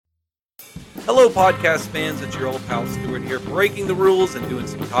Hello, podcast fans. It's your old pal Stuart here, breaking the rules and doing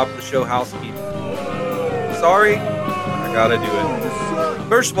some top-of-the-show housekeeping. Sorry, I gotta do it.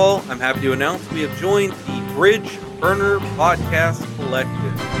 First of all, I'm happy to announce we have joined the Bridge Burner Podcast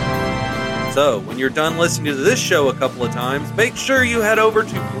Collective. So, when you're done listening to this show a couple of times, make sure you head over to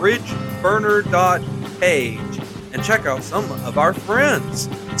bridgeburner.page and check out some of our friends.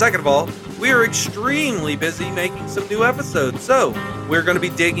 Second of all, we are extremely busy making some new episodes, so we're going to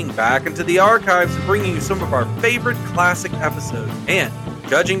be digging back into the archives and bringing you some of our favorite classic episodes. And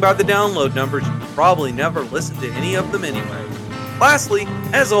judging by the download numbers, you probably never listened to any of them anyway. Lastly,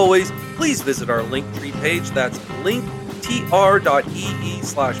 as always, please visit our Linktree page. That's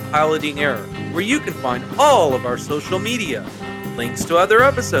linktr.ee/pilotingerror, where you can find all of our social media, links to other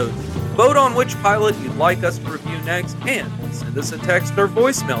episodes, vote on which pilot you'd like us to review next, and send us a text or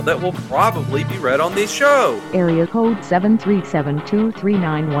voicemail that will probably be read on this show. Area code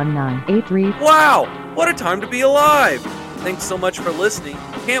 737-239-1983. Wow! What a time to be alive! Thanks so much for listening.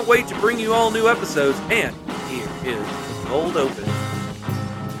 Can't wait to bring you all new episodes, and here is the cold open.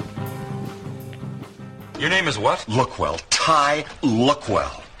 Your name is what? Lookwell. Ty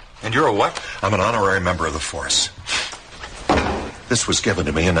Lookwell. And you're a what? I'm an honorary member of the force. This was given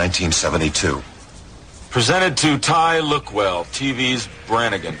to me in 1972. Presented to Ty Lookwell, TV's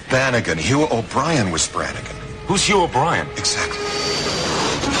Brannigan. Bannigan. Hugh O'Brien was Brannigan. Who's Hugh O'Brien? Exactly.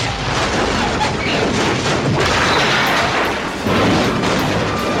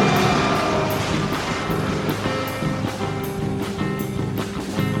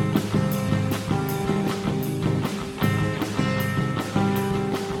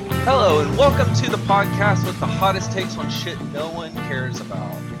 Hello, and welcome to the podcast with the hottest takes on shit no one cares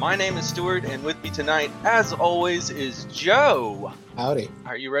about. My name is Stuart, and with me tonight, as always, is Joe. Howdy.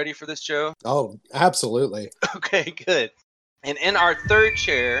 Are you ready for this, Joe? Oh, absolutely. Okay, good. And in our third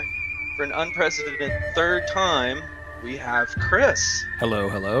chair, for an unprecedented third time, we have Chris. Hello,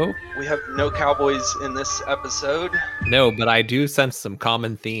 hello. We have no cowboys in this episode. No, but I do sense some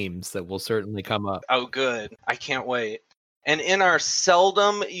common themes that will certainly come up. Oh, good. I can't wait. And in our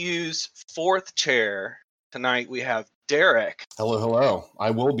seldom used fourth chair tonight, we have Derek. Hello, hello.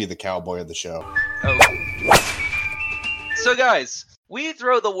 I will be the cowboy of the show. Oh. So, guys, we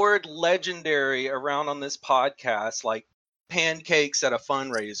throw the word legendary around on this podcast like pancakes at a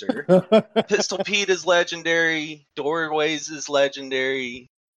fundraiser. Pistol Pete is legendary. Doorways is legendary.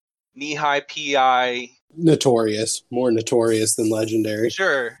 Knee-high PI. Notorious. More notorious than legendary.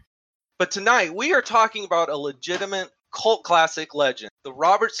 Sure. But tonight, we are talking about a legitimate cult classic legend, the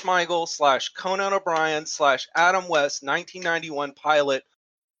Robert Smigel / Conan O'Brien / Adam West 1991 pilot,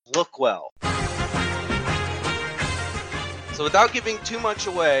 Lookwell. So without giving too much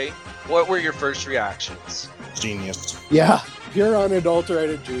away, what were your first reactions? Genius. Yeah, pure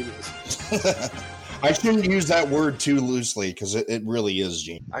unadulterated genius. I shouldn't use that word too loosely because it really is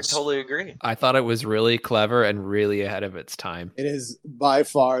genius. I totally agree. I thought it was really clever and really ahead of its time. It is by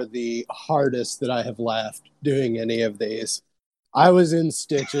far the hardest that I have laughed doing any of these. I was in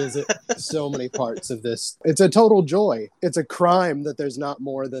stitches at so many parts of this. It's a total joy. It's a crime that there's not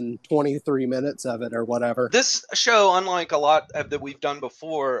more than 23 minutes of it or whatever. This show, unlike a lot that we've done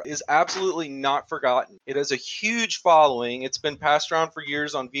before, is absolutely not forgotten. It has a huge following. It's been passed around for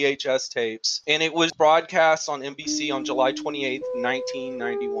years on VHS tapes, and it was broadcast on NBC on July 28th,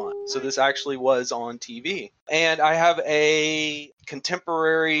 1991. So this actually was on TV. And I have a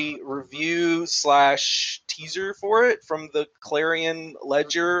contemporary review / teaser for it from the Clarion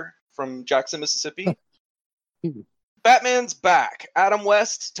Ledger from Jackson, Mississippi. Batman's back. Adam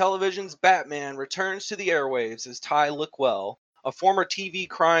West Television's Batman returns to the airwaves as Ty Lookwell, a former TV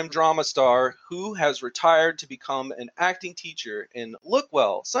crime drama star who has retired to become an acting teacher in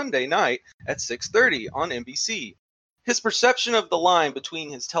Lookwell Sunday night at 6:30 on NBC. His perception of the line between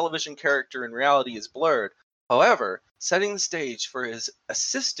his television character and reality is blurred. However, setting the stage for his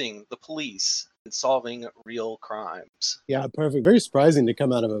assisting the police in solving real crimes. Yeah, perfect. Very surprising to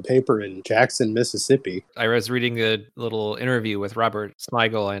come out of a paper in Jackson, Mississippi. I was reading a little interview with Robert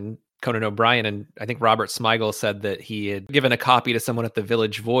Smigel and Conan O'Brien, and I think Robert Smigel said that he had given a copy to someone at the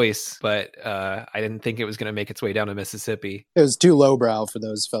Village Voice, but I didn't think it was going to make its way down to Mississippi. It was too lowbrow for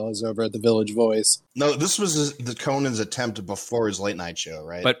those fellas over at the Village Voice. No, this was the Conan's attempt before his late night show,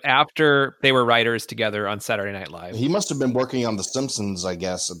 right? But after they were writers together on Saturday Night Live. He must have been working on The Simpsons, I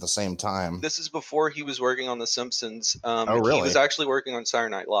guess, at the same time. This is before he was working on The Simpsons. Really? He was actually working on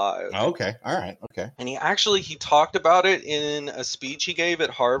Saturday Night Live. Oh, okay. All right. Okay. And he talked about it in a speech he gave at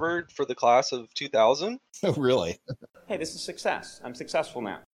Harvard for the class of 2000. Oh, really? Hey, this is success. I'm successful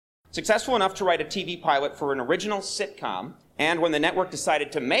now. Successful enough to write a TV pilot for an original sitcom, and when the network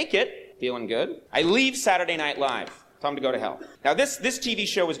decided to make it, Feeling good? I leave Saturday Night Live. Time to go to hell. Now, this TV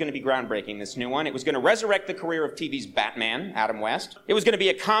show was going to be groundbreaking, this new one. It was going to resurrect the career of TV's Batman, Adam West. It was going to be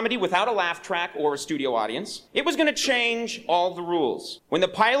a comedy without a laugh track or a studio audience. It was going to change all the rules. When the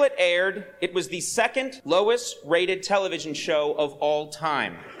pilot aired, it was the second lowest rated television show of all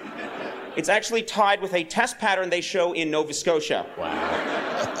time. It's actually tied with a test pattern they show in Nova Scotia.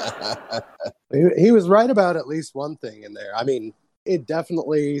 Wow. He was right about at least one thing in there. I mean, it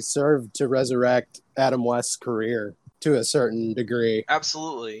definitely served to resurrect Adam West's career to a certain degree.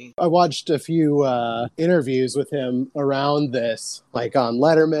 Absolutely. I watched a few interviews with him around this, like on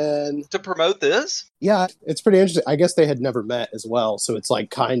Letterman. To promote this? Yeah, it's pretty interesting. I guess they had never met as well, so it's like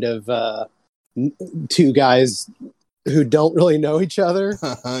kind of two guys who don't really know each other.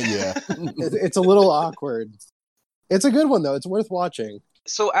 Yeah. It's a little awkward. It's a good one, though. It's worth watching.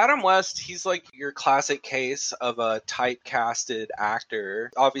 So Adam West, he's like your classic case of a typecasted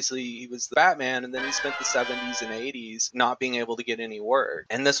actor. Obviously, he was the Batman, and then he spent the 70s and 80s not being able to get any work.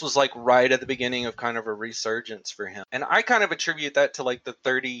 And this was like right at the beginning of kind of a resurgence for him. And I kind of attribute that to like the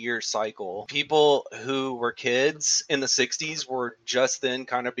 30-year cycle. People who were kids in the 60s were just then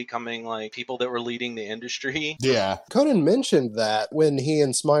kind of becoming like people that were leading the industry. Yeah. Conan mentioned that when he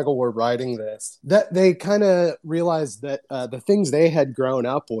and Smigel were writing this, that they kind of realized that the things they had grown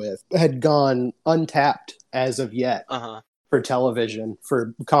up with had gone untapped as of yet for television,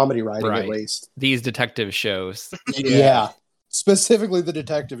 for comedy writing at least. These detective shows. Yeah. Specifically the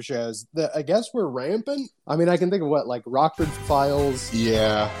detective shows that I guess were rampant. I mean, I can think of what, like Rockford Files,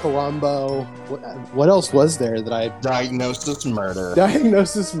 Columbo. What else was there that I... Diagnosis Murder.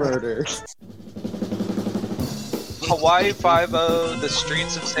 Diagnosis Murder. Hawaii Five-0, The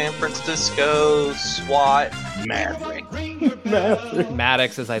Streets of San Francisco, SWAT, Maverick.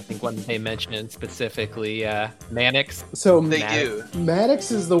 Maddox is, I think, one they mentioned specifically. Mannix. So they do.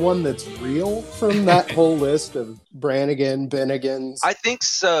 Maddox is the one that's real from that whole list of Brannigan, Bennigans. I think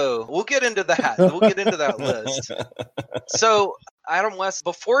so. We'll get into that. We'll get into that list. So Adam West,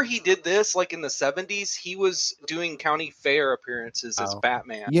 before he did this, like in the 70s, he was doing county fair appearances as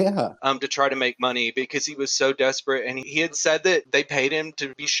Batman. Yeah. To try to make money because he was so desperate. And he had said that they paid him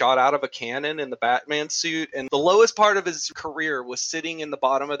to be shot out of a cannon in the Batman suit. And the lowest part of his career was sitting in the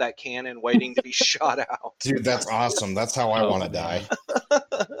bottom of that cannon waiting to be shot out. Dude, that's awesome. That's how I want to die.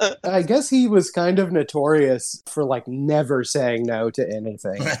 I guess he was kind of notorious for like never saying no to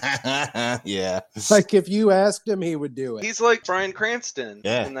anything. Yeah. Like if you asked him, he would do it. He's like Bryan Cranston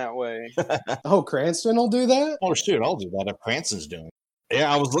in that way. Oh, Cranston will do that? Oh, shoot, I'll do that if Cranston's doing it. Yeah,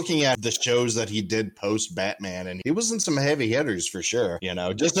 I was looking at the shows that he did post Batman, and he was in some heavy hitters for sure, you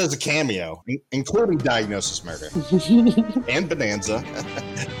know, just as a cameo, including Diagnosis Murder and Bonanza.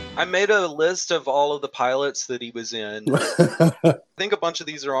 I made a list of all of the pilots that he was in. I think a bunch of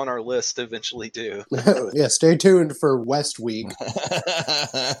these are on our list eventually too. Yeah, stay tuned for West Week.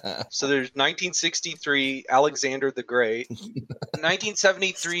 So there's 1963, Alexander the Great.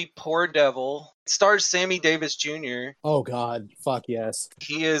 1973, Poor Devil. It stars Sammy Davis Jr. Oh, God. Fuck yes.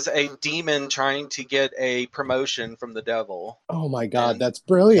 He is a demon trying to get a promotion from the devil. Oh, my God. That's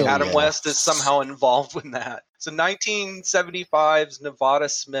brilliant. Adam West is somehow involved with that. So 1975's Nevada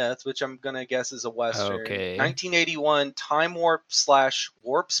Smith, which I'm going to guess is a Western. Okay. 1981, Time Warp /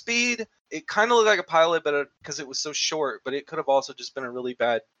 Warp Speed. It kind of looked like a pilot, but because it was so short, but it could have also just been a really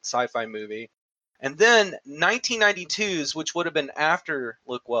bad sci-fi movie. And then 1992's, which would have been after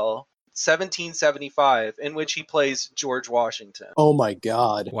Look Well, 1775, in which he plays George Washington. Oh my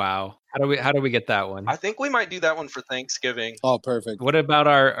God. Wow. How do we get that one? I think we might do that one for Thanksgiving. Oh, perfect. What about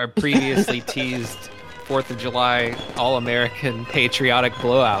our previously teased 4th of July All-American Patriotic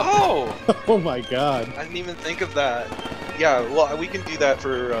Blowout? Oh my God. I didn't even think of that. Yeah, well, we can do that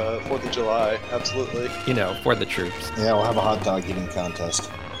for 4th of July. Absolutely. You know, for the troops. Yeah, we'll have a hot dog eating contest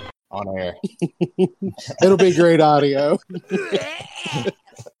on air. It'll be great audio.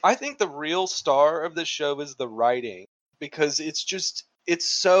 I think the real star of this show is the writing, because it's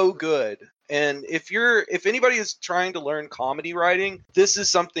so good. And if anybody is trying to learn comedy writing, this is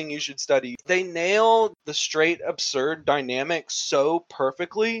something you should study. They nail the straight absurd dynamic so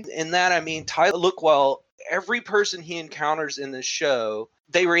perfectly. In that, I mean, Ty Lookwell, every person he encounters in this show,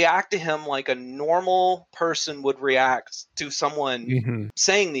 they react to him like a normal person would react to someone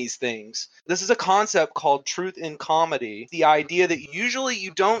saying these things. This is a concept called truth in comedy. The idea that usually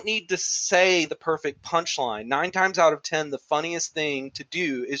you don't need to say the perfect punchline. 9 times out of 10, the funniest thing to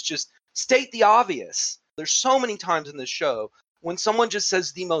do is just state the obvious. There's so many times in this show when someone just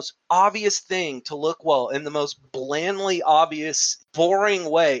says the most obvious thing to Look Well in the most blandly obvious, boring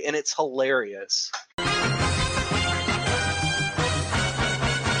way, and it's hilarious.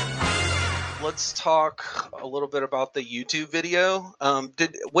 let's talk a little bit about the YouTube video.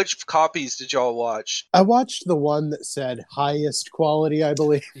 Which copies did y'all watch? I watched the one that said highest quality, I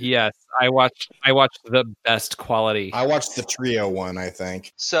believe. Yes, I watched the best quality. I watched the trio one, I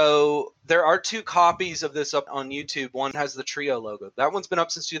think. So there are 2 copies of this up on YouTube. One has the Trio logo. That one's been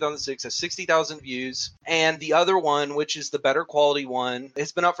up since 2006, has 60,000 views. And the other one, which is the better quality one,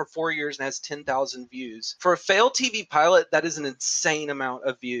 has been up for 4 years and has 10,000 views. For a failed TV pilot, that is an insane amount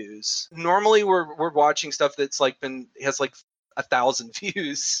of views. Normally, we're watching stuff that's has 1,000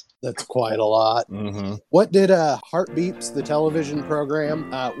 views. That's quite a lot. Mm-hmm. What did Heartbeeps, the television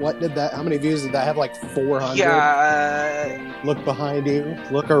program, how many views did that have? 400? Yeah. Look behind you,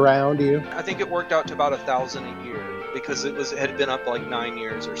 look around you. I think it worked out to about 1,000 a year because it had been up 9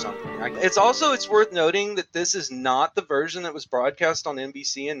 years or something. It's worth noting that this is not the version that was broadcast on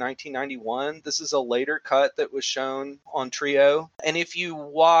NBC in 1991. This is a later cut that was shown on Trio. And if you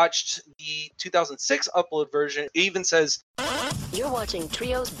watched the 2006 upload version, it even says, "You're watching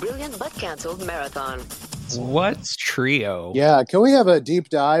Trio's brilliant but canceled marathon." What's Trio? Yeah, can we have a deep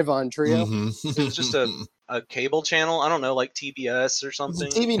dive on Trio? Mm-hmm. it's just a cable channel. I don't know, like TBS or something.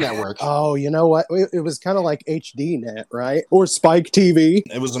 TV network. Oh, you know what? It was kind of like HDNet, right? Or Spike TV.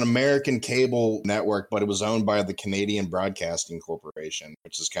 It was an American cable network, but it was owned by the Canadian Broadcasting Corporation,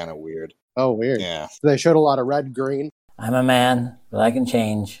 which is kind of weird. Oh, weird. Yeah. They showed a lot of red green. I'm a man, but I can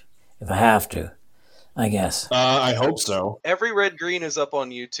change if I have to, I guess. I hope so. Every red green is up on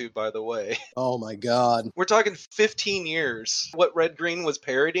YouTube, by the way. Oh my God. We're talking 15 years. What Red Green was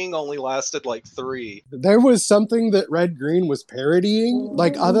parodying only lasted 3. There was something that Red Green was parodying,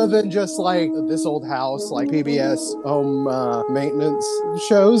 other than just This Old House, PBS home maintenance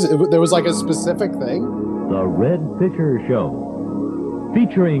shows. There was a specific thing. The Red Fisher Show,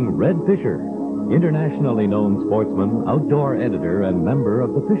 featuring Red Fisher, internationally known sportsman, outdoor editor, and member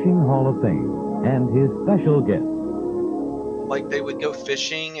of the Fishing Hall of Fame, and his special guest. They would go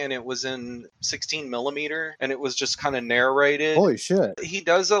fishing and it was in 16 millimeter and it was just kind of narrated. Holy shit. He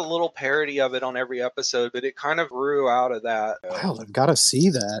does a little parody of it on every episode, but it kind of grew out of that. Wow, I've got to see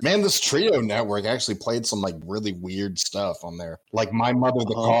that. Man, this Trio network actually played some really weird stuff on there. Like My Mother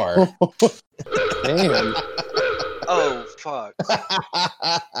the Car. Damn. Oh, fuck.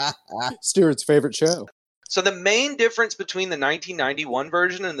 Stuart's favorite show. So the main difference between the 1991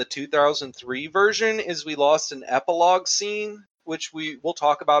 version and the 2003 version is we lost an epilogue scene, which we'll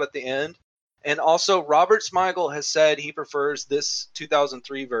talk about at the end. And also, Robert Smigel has said he prefers this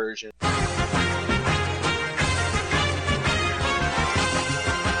 2003 version.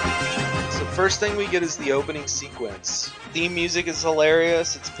 So first thing we get is the opening sequence. Theme music is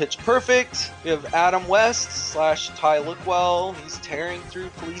hilarious. It's pitch perfect. We have Adam West / Ty Lookwell. He's tearing through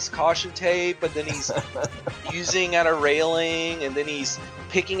police caution tape, but then he's using at a railing, and then he's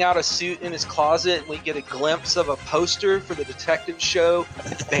picking out a suit in his closet, and we get a glimpse of a poster for the detective show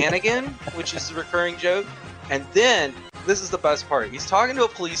Bannigan, which is a recurring joke. And then, this is the best part, he's talking to a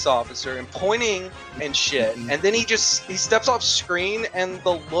police officer and pointing and shit, and then he steps off screen, and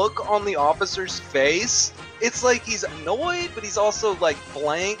the look on the officer's face, it's he's annoyed, but he's also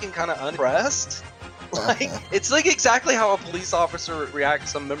blank and kind of unimpressed. It's exactly how a police officer reacts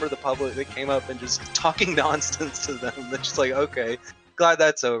to some member of the public that came up and just talking nonsense to them. They're just okay, glad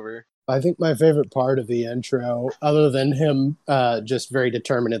that's over. I think my favorite part of the intro, other than him just very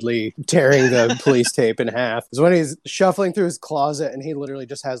determinedly tearing the police tape in half, is when he's shuffling through his closet and he literally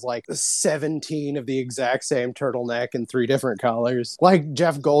just has 17 of the exact same turtleneck in 3 different colors. Like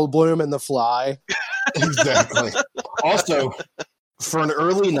Jeff Goldblum in The Fly. Exactly. Also, for an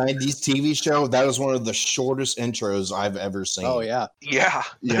early 90s TV show, that was one of the shortest intros I've ever seen. Oh, yeah. Yeah,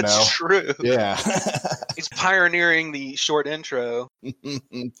 that's true. Yeah. He's pioneering the short intro.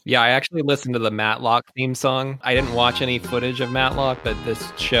 Yeah, I actually listened to the Matlock theme song. I didn't watch any footage of Matlock, but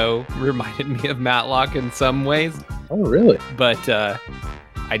this show reminded me of Matlock in some ways. Oh, really? But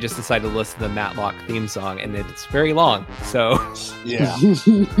I just decided to listen to the Matlock theme song, and it's very long, so yeah,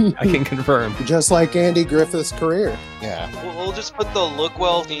 I can confirm. Just like Andy Griffith's career. Yeah. We'll just put the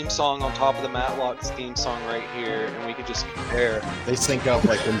Lookwell theme song on top of the Matlock's theme song right here, and we could just compare. They sync up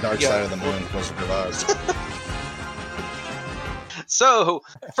like in Dark Side of the Moon, Wizard of Oz. So,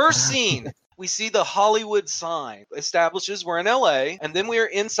 first scene. We see the Hollywood sign. Establishes we're in LA, and then we are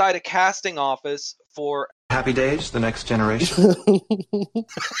inside a casting office for Happy Days, The Next Generation.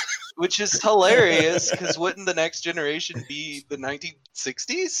 Which is hilarious, because wouldn't The Next Generation be the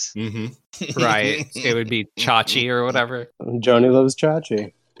 1960s? Mm-hmm. Right. It would be Chachi or whatever. Joni Loves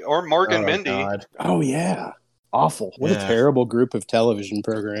Chachi. Or Mork and Mindy. God. Oh, yeah. Awful. What a terrible group of television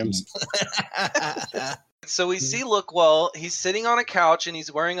programs. So we see Lookwell, he's sitting on a couch and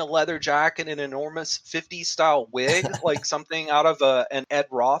he's wearing a leather jacket and an enormous 50s style wig, like something out of an Ed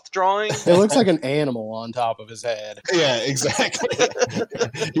Roth drawing. It looks like an animal on top of his head. Yeah, exactly.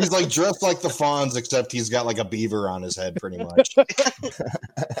 He's like dressed like the Fonz, except he's got like a beaver on his head, pretty much.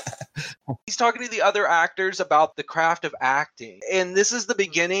 He's talking to the other actors about the craft of acting. And this is the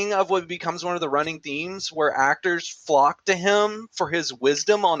beginning of what becomes one of the running themes where actors flock to him for his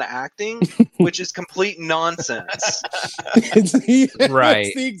wisdom on acting, which is complete nonsense. Right. That's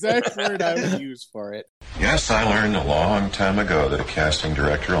the exact word I would use for it. Yes, I learned a long time ago that a casting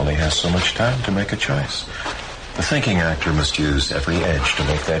director only has so much time to make a choice. The thinking actor must use every edge to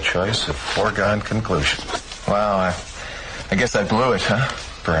make that choice a foregone conclusion. Wow, I guess I blew it, huh?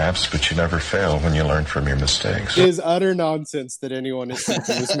 Perhaps, but you never fail when you learn from your mistakes. It is utter nonsense that anyone is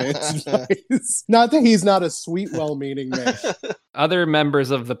taking this man's advice. Not that he's not a sweet, well-meaning man. Other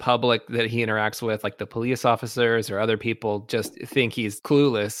members of the public that he interacts with, like the police officers or other people, just think he's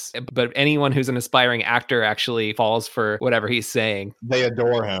clueless. But anyone who's an aspiring actor actually falls for whatever he's saying. They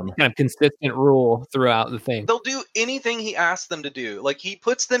adore him. Kind of consistent rule throughout the thing. They'll do anything he asks them to do. Like, he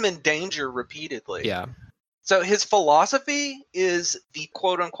puts them in danger repeatedly. Yeah. So his philosophy is the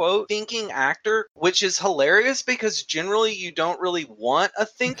quote-unquote thinking actor, which is hilarious because generally you don't really want a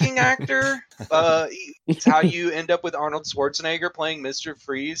thinking actor. It's how you end up with Arnold Schwarzenegger playing Mr.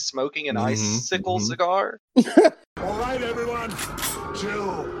 Freeze, smoking an icicle cigar. All right, everyone,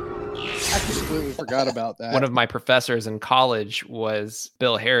 chill. I completely forgot about that. One of my professors in college was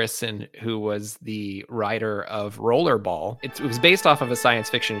Bill Harrison, who was the writer of Rollerball. It was based off of a science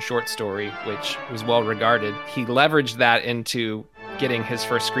fiction short story, which was well regarded. He leveraged that into getting his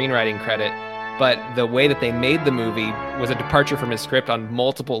first screenwriting credit. But the way that they made the movie was a departure from his script on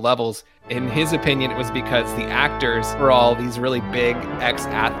multiple levels. In his opinion, it was because the actors were all these really big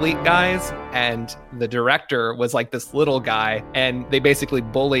ex-athlete guys, and the director was like this little guy, and they basically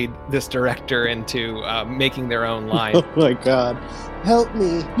bullied this director into making their own line. Oh my God. Help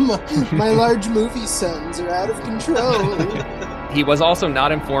me. My large movie sons are out of control. He was also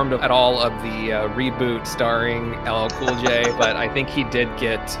not informed at all of the reboot starring LL Cool J, but I think he did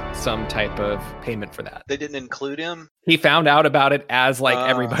get some type of payment for that. They didn't include him? He found out about it as like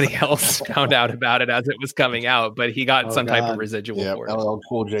everybody else found out about it as it was coming out, but he got some type of residual for it. LL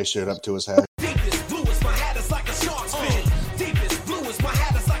Cool J showed up to his head.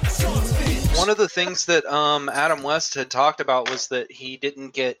 One of the things that Adam West had talked about was that he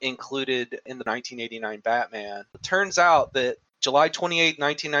didn't get included in the 1989 Batman. It turns out that July 28,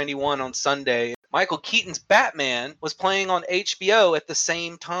 1991 on Sunday, Michael Keaton's Batman was playing on HBO at the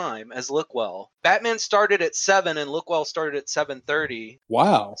same time as Lookwell. Batman started at 7 and Lookwell started at 7:30.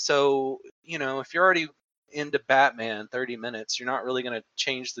 Wow. So, you know, if you're already into Batman 30 minutes, you're not really going to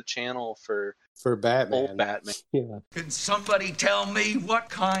change the channel for Batman. Old Batman. Yeah. Can somebody tell me what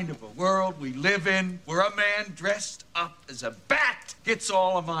kind of a world we live in where a man dressed up as a bat gets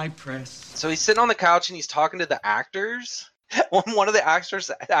all of my press? So he's sitting on the couch and he's talking to the actors. One of the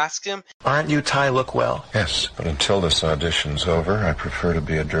actors asked him, Aren't you Ty Lookwell? Yes, but until this audition's over, I prefer to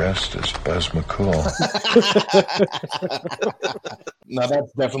be addressed as Buzz McCool. No,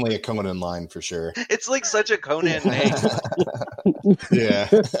 that's definitely a Conan line for sure. It's like such a Conan name. Yeah.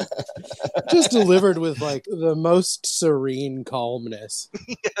 Just delivered with like the most serene calmness.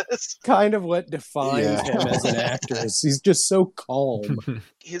 Yes. Kind of what defines him as an actress. He's just so calm.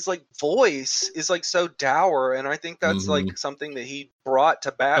 His like voice is like so dour, and I think that's like something that he brought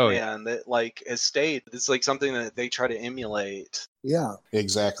to Batman that like has stayed. It's like something that they try to emulate. Yeah.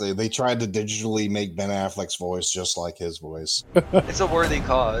 Exactly. They tried to digitally make Ben Affleck's voice just like his voice. It's a worthy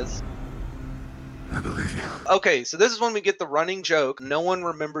cause. I believe you. Okay, so this is when we get the running joke. No one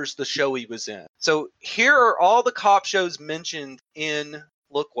remembers the show he was in. So here are all the cop shows mentioned in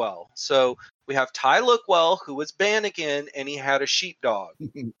Lookwell. So we have Ty Lookwell, who was Bannigan, and he had a sheepdog.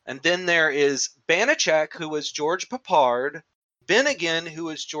 And then there is Banachek, who was George Peppard, Bennigan, who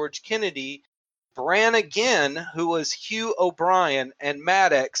was George Kennedy, Brannigan, who was Hugh O'Brien, and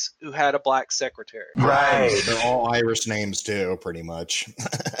Maddox, who had a black secretary. Right. They're all Irish names too, pretty much.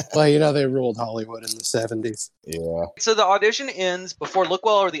 Well, you know, they ruled Hollywood in the 70s. Yeah. So the audition ends before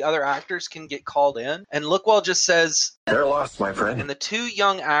Lookwell or the other actors can get called in. And Lookwell just says, They're lost, my friend. and the two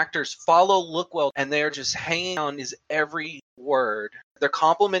young actors follow Lookwell, and they're just hanging on his every word. They're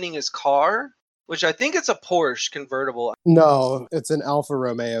complimenting his car, which I think it's a Porsche convertible. No, it's an Alfa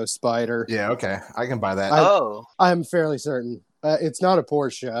Romeo Spider. Yeah, okay. I can buy that. I'm fairly certain. It's not a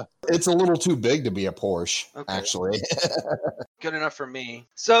Porsche. It's a little too big to be a Porsche, actually. Good enough for me.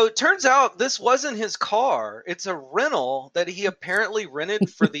 So it turns out this wasn't his car. It's a rental that he apparently rented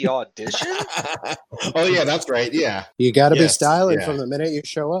for the audition. Oh, yeah, that's right. Yeah. You got to be Yes, styling yeah. from the minute you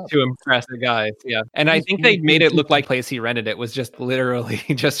show up. To impress the guys, yeah. And I think they made it look like the place he rented it was just literally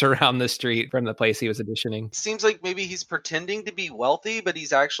just around the street from the place he was auditioning. Seems like maybe he's pretending to be wealthy, but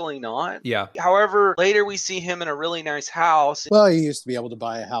he's actually not. Yeah. However, later we see him in a really nice house. Well, you used to be able to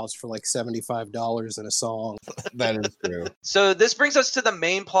buy a house for like $75 in a song. That is true. So this brings us to the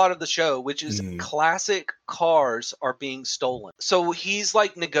main plot of the show, which is classic cars are being stolen. So he's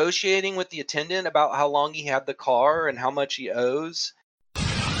like negotiating with the attendant about how long he had the car and how much he owes.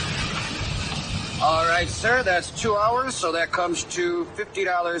 All right, sir, that's 2 hours, so that comes to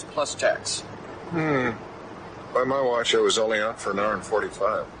 $50 plus tax. By my watch, I was only out for an hour and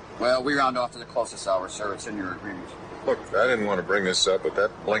 45. Well, we round off to the closest hour, sir. It's in your agreement. Look, I didn't want to bring this up, but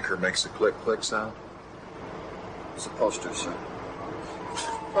that blinker makes a click-click sound. Supposed to, sir.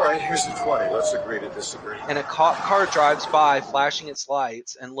 All right, here's the 20. Let's agree to disagree. And a cop car drives by flashing its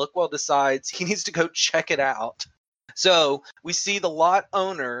lights, and Lookwell decides he needs to go check it out. So we see the lot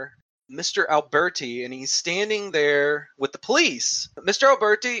owner, Mr. Alberti, and he's standing there with the police. Mr.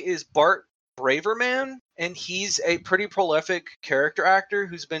 Alberti is Bart Braverman, and he's a pretty prolific character actor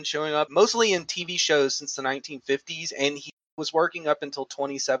who's been showing up mostly in TV shows since the 1950s, and he was working up until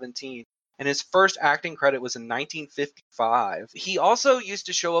 2017. And his first acting credit was in 1955. He also used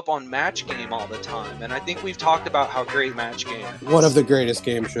to show up on Match Game all the time, and I think we've talked about how great Match Game is. One of the greatest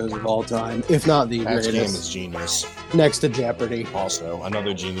game shows of all time, if not the Match greatest. Game is genius. Next to Jeopardy. Also,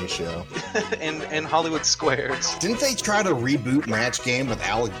 another genius show. and Hollywood Squares. Didn't they try to reboot Match Game with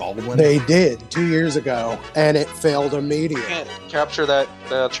Alec Baldwin? They did 2 years ago, and it failed immediately. Can't capture that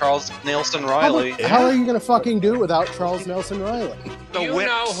Charles Nelson Riley. How are you going to fucking do it without Charles Nelson Riley? Do you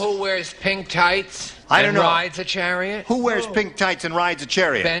know who wears pink tights I don't and know. rides a chariot? Who wears pink tights and rides a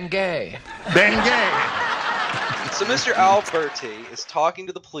chariot? Ben Gay. Ben Gay. So Mr. Alberti is talking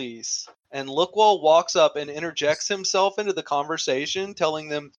to the police, and Lookwell walks up and interjects himself into the conversation, telling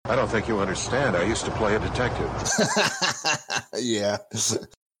them, I don't think you understand. I used to play a detective. Yeah.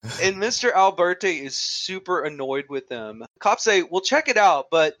 And Mr. Alberti is super annoyed with them. Cops say, well, check it out,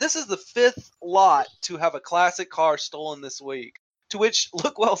 but this is the 5th lot to have a classic car stolen this week. To which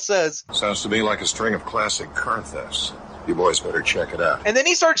Lookwell says, Sounds to me like a string of classic car thefts. You boys better check it out. and then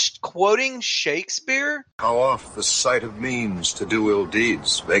he starts quoting Shakespeare. How oft the sight of means to do ill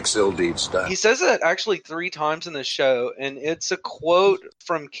deeds makes ill deeds done. He says that actually 3 times in the show, and it's a quote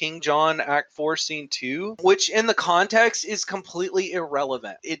from King John Act 4 Scene 2, which in the context is completely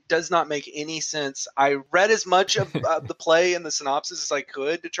irrelevant. It does not make any sense. I read as much of the play and the synopsis as I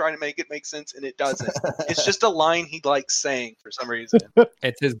could to try to make it make sense, and it doesn't. It's just a line he likes saying for some reason.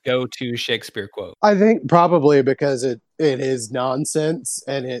 It's his go-to Shakespeare quote. I think probably because it is nonsense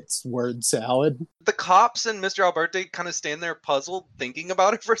and it's word salad. The cops and Mr. Alberti kind of stand there puzzled, thinking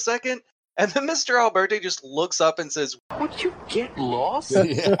about it for a second. And then Mr. Alberti just looks up and says, Would you get lost?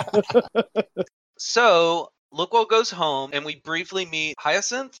 Yeah. So Lookwell goes home, and we briefly meet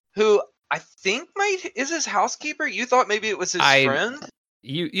Hyacinth, who I think is his housekeeper. You thought maybe it was his friend?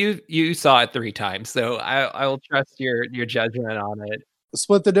 You saw it 3 times, so I will trust your judgment on it.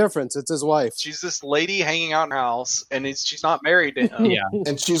 Split the difference. It's his wife. She's this lady hanging out in her house, and she's not married to him. Yeah.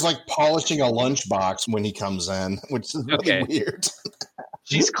 And she's like polishing a lunchbox when he comes in, which is really weird.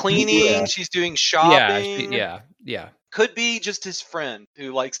 She's cleaning. Yeah. She's doing shopping. Yeah. Could be just his friend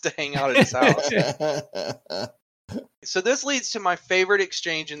who likes to hang out at his house. So this leads to my favorite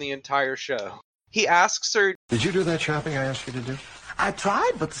exchange in the entire show. He asks her, Did you do that shopping I asked you to do? I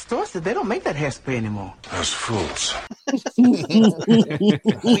tried, but the store said they don't make that hairspray anymore. Those fools. we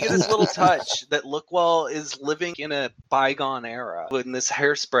get this little touch that Lookwell is living in a bygone era when this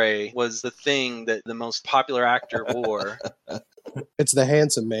hairspray was the thing that the most popular actor wore. It's the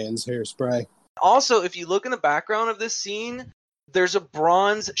handsome man's hairspray. Also, if you look in the background of this scene, there's a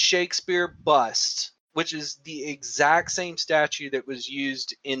bronze Shakespeare bust, which is the exact same statue that was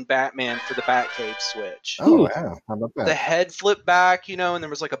used in Batman for the Batcave switch. Oh, wow. How about that? The head flipped back, and there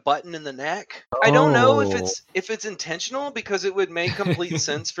was like a button in the neck. I don't know if it's intentional, because it would make complete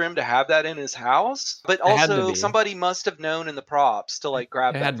sense for him to have that in his house. But also, somebody must have known in the props to like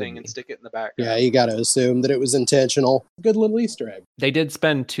grab that thing and stick it in the back. Yeah, you got to assume that it was intentional. Good little Easter egg. They did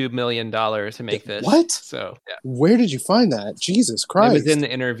spend $2 million to make this. What? So, yeah. Where did you find that? Jesus Christ. It was in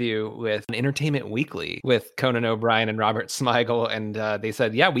the interview with Entertainment Weekly with Conan O'Brien and Robert Smigel, and they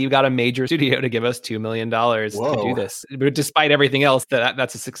said, yeah, we've got a major studio to give us $2 million to do this. But despite everything else,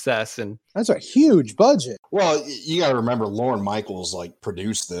 that's a success. And that's a huge budget. Well, you got to remember, Lorne Michaels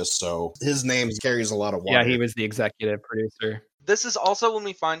produced this, so his name carries a lot of water. Yeah, he was the executive producer. This is also when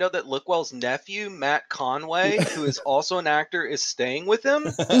we find out that Lookwell's nephew, Matt Conway, who is also an actor, is staying with him.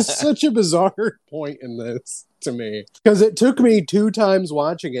 There's such a bizarre point in this to me. Because it took me 2 times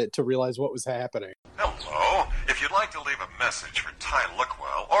watching it to realize what was happening. Hello. If you'd like to leave a message for Ty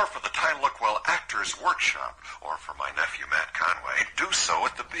Lookwell, or for the Ty Lookwell Actors Workshop, or for my nephew Matt Conway, do so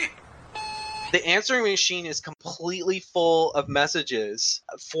at the beep. The answering machine is completely full of messages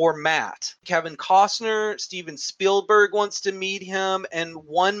for Matt. Kevin Costner, Steven Spielberg wants to meet him, and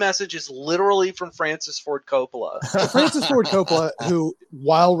one message is literally from Francis Ford Coppola. Francis Ford Coppola, who,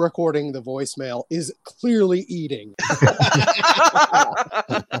 while recording the voicemail, is clearly eating. I'm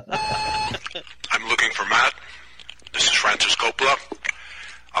looking for Matt. This is Francis Coppola.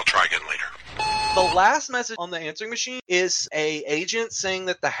 I'll try again later. The last message on the answering machine is a agent saying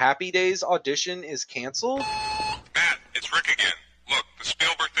that the Happy Days audition is canceled. Matt, it's Rick again. Look, the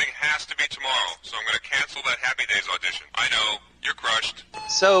Spielberg thing has to be tomorrow, so I'm going to cancel that Happy Days audition. I know, you're crushed.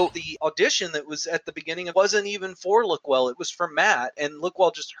 So the audition that was at the beginning wasn't even for Lookwell, it was for Matt, and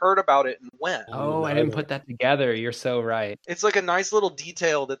Lookwell just heard about it and went. Oh, I didn't put that together. You're so right. It's like a nice little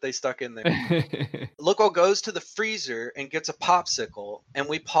detail that they stuck in there. Lookwell goes to the freezer and gets a popsicle, and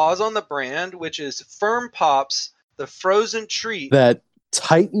we pause on the brand, which is Firm Pops, the frozen treat. That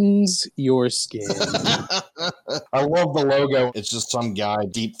tightens your skin. I love the logo. It's just some guy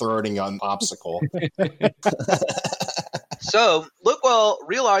deep throating on popsicle. So Lookwell,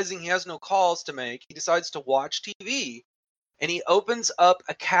 realizing he has no calls to make, he decides to watch TV, and he opens up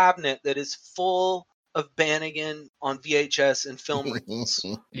a cabinet that is full of Bannigan on VHS and film reels.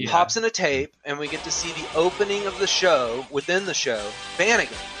 He pops in a tape, and we get to see the opening of the show, within the show,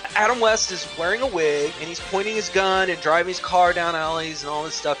 Bannigan. Adam West is wearing a wig, and he's pointing his gun and driving his car down alleys and all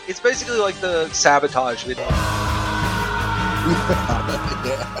this stuff. It's basically like the Sabotage video.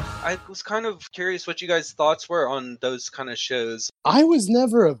 I was kind of curious what you guys' thoughts were on those kind of shows. I was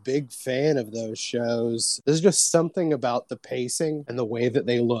never a big fan of those shows. There's just something about the pacing and the way that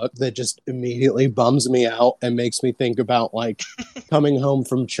they look that just immediately bums me out and makes me think about like coming home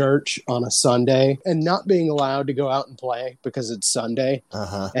from church on a Sunday and not being allowed to go out and play because it's Sunday,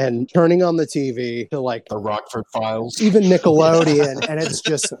 and turning on the TV to like the Rockford Files, even Nickelodeon, and it's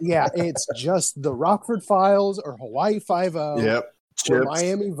just it's just the Rockford Files or Hawaii Five-0. Yep. Or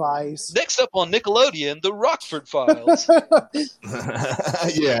Miami Vice. Next up on Nickelodeon, the Rockford Files.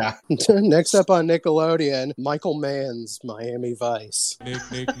 Yeah. Next up on Nickelodeon, Michael Mann's Miami Vice.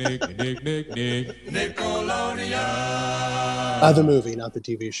 Nickelodeon. The movie, not the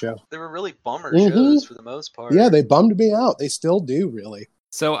TV show. They were really bummer shows for the most part. Yeah, they bummed me out. They still do, really.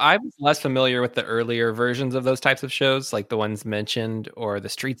 So I was less familiar with the earlier versions of those types of shows, like the ones mentioned, or The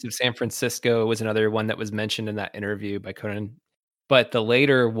Streets of San Francisco was another one that was mentioned in that interview by Conan. But the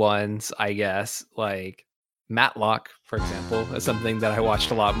later ones, I guess, like Matlock, for example, is something that I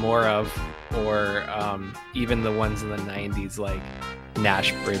watched a lot more of, or even the ones in the 90s, like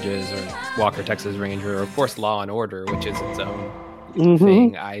Nash Bridges or Walker, Texas Ranger, or of course Law and Order, which is its own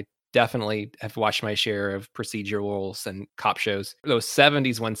thing. I definitely have watched my share of procedurals and cop shows. Those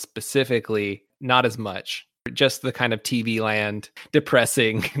 70s ones specifically, not as much. Just the kind of TV Land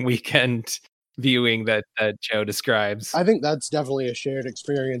depressing weekend viewing that Joe describes. I think that's definitely a shared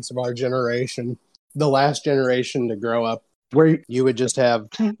experience of our generation. The last generation to grow up where you would just have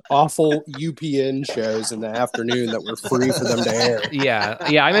awful UPN shows in the afternoon that were free for them to air. Yeah.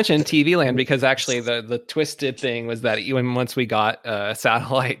 I mentioned TV Land because actually the twisted thing was that even once we got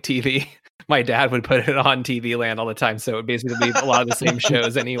satellite TV, my dad would put it on TV Land all the time. So it would basically be a lot of the same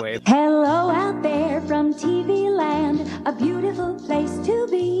shows anyway. Hello out there from TV Land, a beautiful place to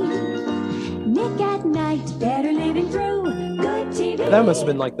be. Nick at Night, better living through good TV. That must have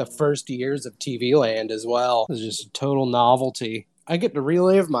been like the first years of TV Land as well. It was just a total novelty. I get to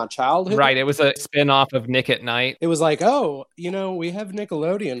relive my childhood. Right, it was a spin-off of Nick at Night. It was like, oh, we have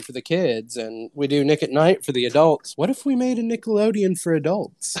Nickelodeon for the kids and we do Nick at Night for the adults. What if we made a Nickelodeon for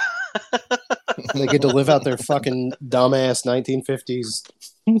adults? They get to live out their fucking dumbass 1950s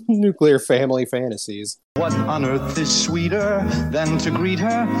nuclear family fantasies. What on earth is sweeter than to greet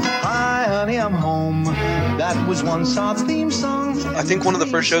her? Hi, honey, I'm home. That was once our theme song. I think one of the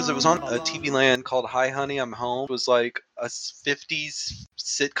first shows that was on TV Land called Hi, Honey, I'm Home was like a 50s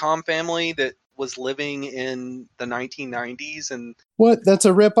sitcom family that was living in the 1990s. And what? That's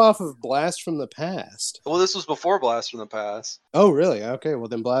a ripoff of Blast from the Past. Well, this was before Blast from the Past. Oh, really? Okay, well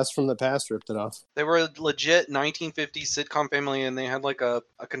then Blast from the Past ripped it off. They were a legit 1950s sitcom family, and they had like a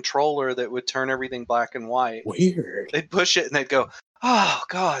controller that would turn everything black and white. Weird. They'd push it and they'd go, oh,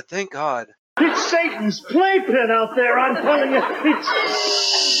 God, thank God. It's Satan's playpen out there, I'm telling you.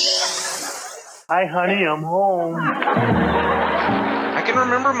 Hi, honey, I'm home. I can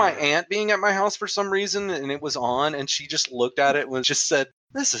remember my aunt being at my house for some reason, and it was on, and she just looked at it and just said,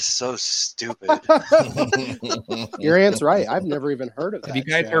 "This is so stupid." Your aunt's right. I've never even heard of that. Have you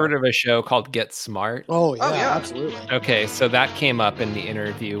guys show. heard of a show called Get Smart? Oh yeah, absolutely. Okay, so that came up in the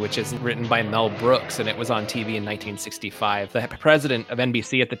interview, which is written by Mel Brooks, and it was on TV in 1965. The president of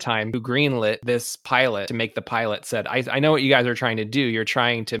NBC at the time, who greenlit this pilot to make the pilot, said, I know what you guys are trying to do. You're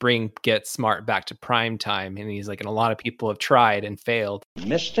trying to bring Get Smart back to prime time. And he's like, and a lot of people have tried and failed.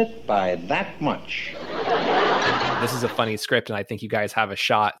 Missed it by that much. This is a funny script, and I think you guys have a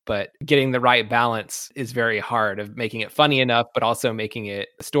shot, but getting the right balance is very hard, of making it funny enough, but also making it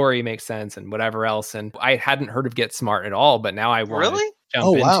the story make sense and whatever else. And I hadn't heard of Get Smart at all, but now I want to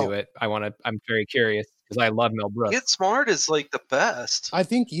jump into it. I'm very curious because I love Mel Brooks. Get Smart is like the best. I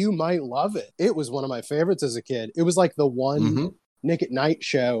think you might love it. It was one of my favorites as a kid. It was like the one Nick at Night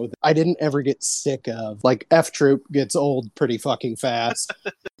show that I didn't ever get sick of. Like F Troop gets old pretty fucking fast.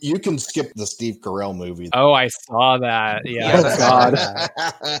 You can skip the Steve Carell movie. Oh, I saw that. Yeah. Oh, God.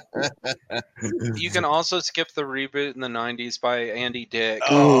 You can also skip the reboot in the 90s by Andy Dick.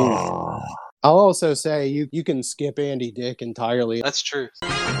 Oh. I'll also say you can skip Andy Dick entirely. That's true.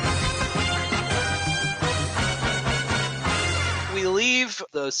 We leave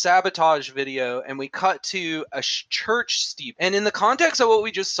the sabotage video and we cut to a church steeple. And in the context of what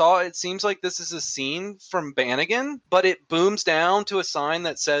we just saw, it seems like this is a scene from Bannigan, but it booms down to a sign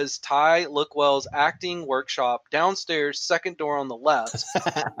that says Ty Lookwell's acting workshop downstairs, second door on the left,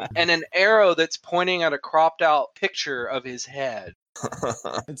 and an arrow that's pointing at a cropped out picture of his head.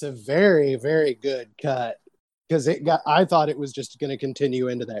 It's a very, very good cut because I thought it was just going to continue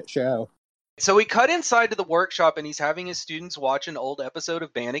into that show. So we cut inside to the workshop and he's having his students watch an old episode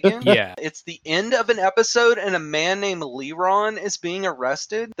of Bannigan. Yeah. It's the end of an episode and a man named Leron is being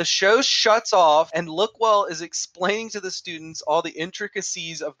arrested. The show shuts off and Lookwell is explaining to the students all the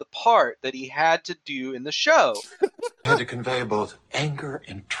intricacies of the part that he had to do in the show. I had to convey both anger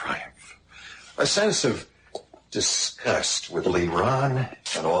and triumph. A sense of disgust with Leron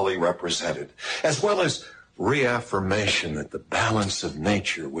and all he represented, as well as reaffirmation that the balance of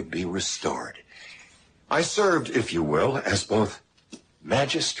nature would be restored. I served, if you will, as both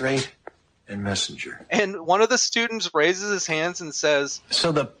magistrate and messenger. And one of the students raises his hands and says,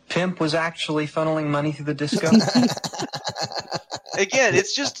 "So the pimp was actually funneling money through the disco?" Again,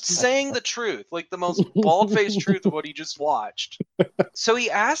 it's just saying the truth, like the most bald-faced truth of what he just watched. So he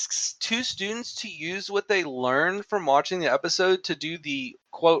asks two students to use what they learned from watching the episode to do the,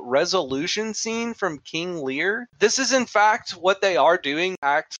 quote, resolution scene from King Lear. This is, in fact, what they are doing,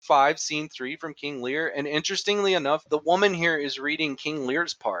 Act 5, Scene 3 from King Lear. And interestingly enough, the woman here is reading King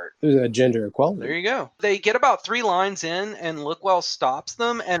Lear's part. There's a gender equality. There you go. They get about 3 lines in, and Lookwell stops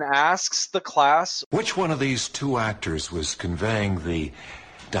them and asks the class, which one of these two actors was conveying the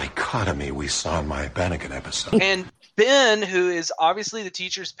dichotomy we saw in my Bannigan episode? And Ben, who is obviously the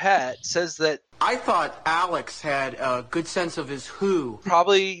teacher's pet, says that I thought Alex had a good sense of his who.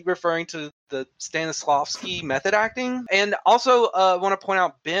 Probably referring to the Stanislavski method acting. And also, I want to point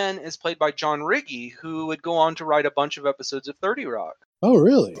out Ben is played by John Riggy, who would go on to write a bunch of episodes of 30 Rock. Oh,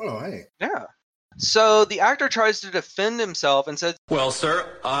 really? Oh, hey. Yeah. So the actor tries to defend himself and says, "Well, sir,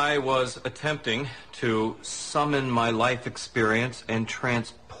 I was attempting to summon my life experience and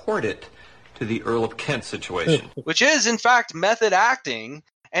transport it to the Earl of Kent situation." Which is, in fact, method acting,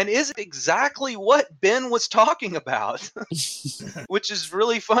 and is exactly what Ben was talking about, which is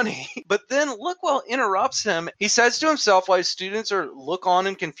really funny. But then Lookwell interrupts him. He says to himself while his students look on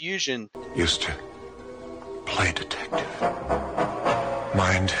in confusion, "Used to play detective.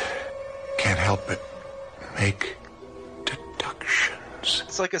 Mind can't help but make deductions."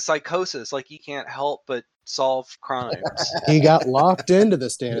 It's like a psychosis, like he can't help but solve crimes. He got locked into the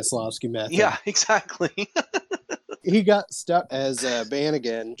Stanislavski method. Yeah, exactly. He got stuck as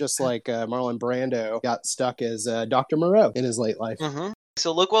Bannigan, just like Marlon Brando got stuck as Dr. Moreau in his late life. Mm-hmm.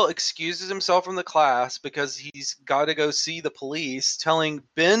 So Lookwell excuses himself from the class because he's got to go see the police, telling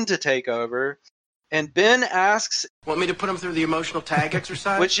Ben to take over. And Ben asks, "Want me to put him through the emotional tag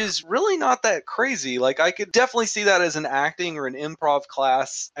exercise?" Which is really not that crazy. Like, I could definitely see that as an acting or an improv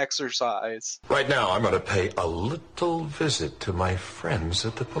class exercise. Right now, I'm going to pay a little visit to my friends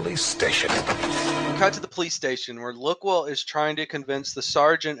at the police station. cut to the police station where Lookwell is trying to convince the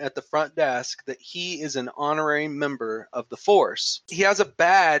sergeant at the front desk that he is an honorary member of the force. He has a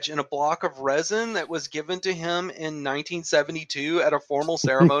badge and a block of resin that was given to him in 1972 at a formal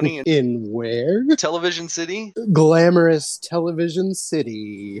ceremony In where? Television City. Glamorous Television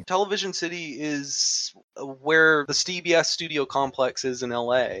City. Television City is where the CBS studio complex is in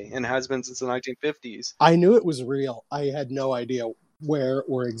LA and has been since the 1950s. I knew it was real. I had no idea where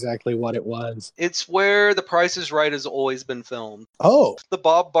or exactly what it was. It's where The Price is Right has always been filmed. Oh. The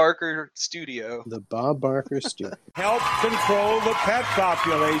Bob Barker Studio. The Bob Barker Studio. Help control the pet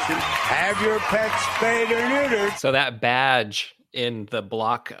population. Have your pets spayed or neutered. So that badge in the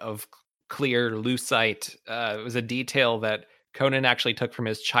block of clear lucite was a detail that Conan actually took from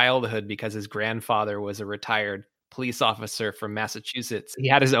his childhood because his grandfather was a retired police officer from Massachusetts. He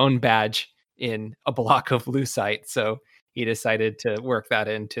had his own badge in a block of lucite, so he decided to work that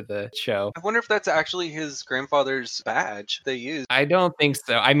into the show. I wonder if that's actually his grandfather's badge they used. I don't think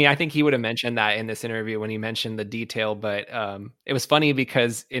so. I mean, I think he would have mentioned that in this interview when he mentioned the detail, but it was funny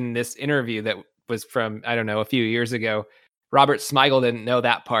because in this interview that was from, I don't know, a few years ago, Robert Smigel didn't know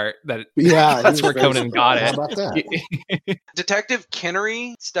that part. That's where Conan got it. How about that? Detective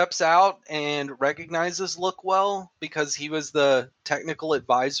Kennery steps out and recognizes Lookwell because he was the technical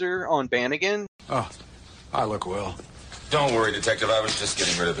advisor on Bannigan. Oh, I look well. Don't worry, Detective. I was just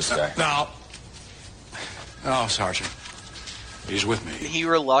getting rid of this guy. No, Sergeant. He's with me. He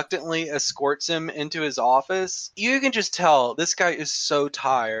reluctantly escorts him into his office. You can just tell this guy is so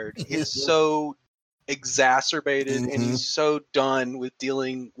tired. He's so exacerbated and he's so done with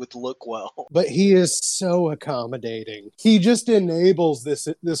dealing with Lookwell. But he is so accommodating. He just enables this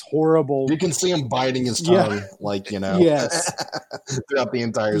horrible... You can see him biting his tongue, Yes. throughout the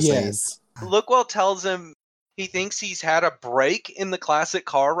entire scene. Lookwell tells him he thinks he's had a break in the classic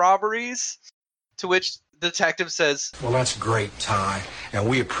car robberies, to which the detective says, Well, that's great, Ty, and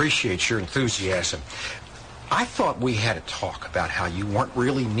we appreciate your enthusiasm. I thought we had a talk about how you weren't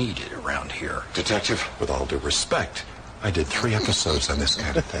really needed around here. Detective, with all due respect, I did 3 episodes on this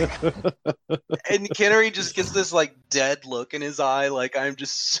kind of thing. And Kennery just gets this like dead look in his eye, like he's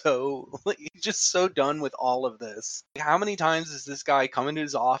just so done with all of this. How many times has this guy come into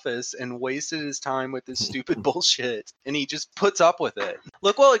his office and wasted his time with this stupid bullshit, and he just puts up with it?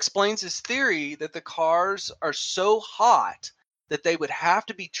 Lookwell explains his theory that the cars are so hot that they would have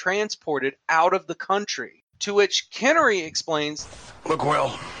to be transported out of the country, to which Kennery explains, Look,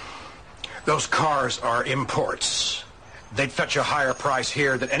 well, those cars are imports. They'd fetch a higher price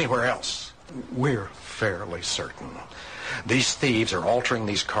here than anywhere else. We're fairly certain. These thieves are altering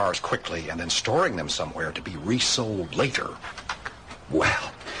these cars quickly and then storing them somewhere to be resold later.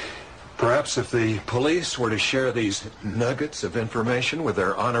 Well, perhaps if the police were to share these nuggets of information with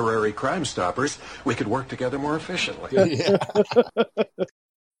their honorary Crime Stoppers, we could work together more efficiently.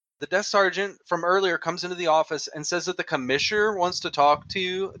 The desk sergeant from earlier comes into the office and says that the commissioner wants to talk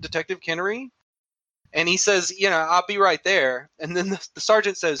to Detective Kennery. And he says, I'll be right there. And then the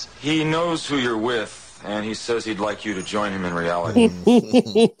sergeant says, He knows who you're with, and he says he'd like you to join him in reality.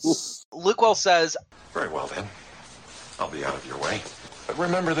 Lookwell says, Very well, then. I'll be out of your way. But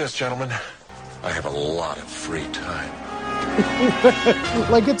remember this, gentlemen. I have a lot of free time.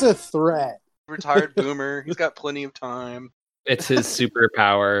 Like it's a threat. Retired boomer. He's got plenty of time. It's his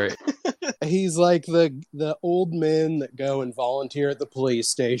superpower. He's like the old men that go and volunteer at the police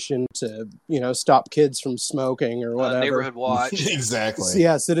station to, stop kids from smoking or whatever. Neighborhood watch. Exactly.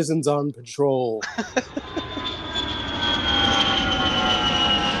 Yeah, citizens on patrol.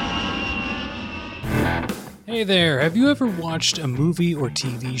 Hey there, have you ever watched a movie or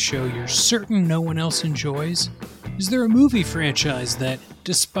TV show you're certain no one else enjoys? Is there a movie franchise that,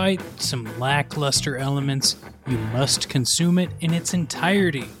 despite some lackluster elements, you must consume it in its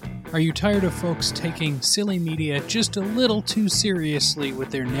entirety? Are you tired of folks taking silly media just a little too seriously with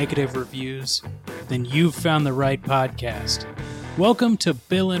their negative reviews? Then you've found the right podcast. Welcome to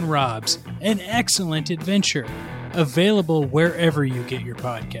Bill and Rob's, an excellent adventure. Available wherever you get your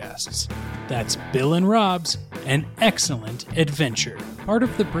podcasts. That's Bill and Rob's, an excellent adventure. Part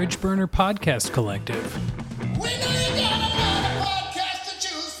of the Bridge Burner Podcast Collective.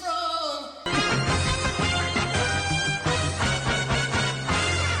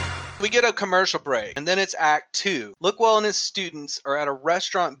 We get a commercial break, and then it's Act 2. Lookwell and his students are at a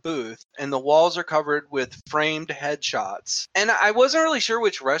restaurant booth, and the walls are covered with framed headshots. And I wasn't really sure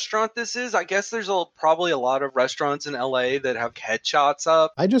which restaurant this is. I guess there's probably a lot of restaurants in LA that have headshots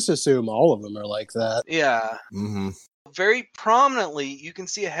up. I just assume all of them are like that. Yeah. Mm-hmm. very prominently, you can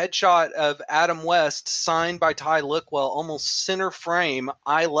see a headshot of Adam West signed by Ty Lookwell, almost center frame,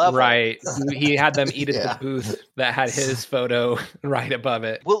 eye level. Right. He had them eat at the booth that had his photo right above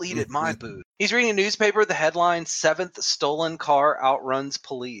it. We'll eat at my booth. He's reading a newspaper, the headline, 7th stolen car outruns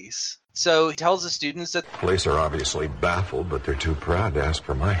police. So he tells the students that Police are obviously baffled, but they're too proud to ask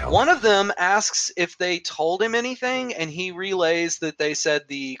for my help. one of them asks if they told him anything, and he relays that they said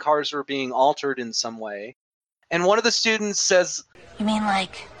the cars were being altered in some way. And one of the students says, You mean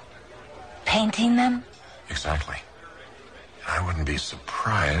like painting them? Exactly. I wouldn't be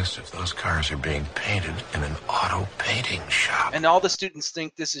surprised if those cars are being painted in an auto painting shop. and all the students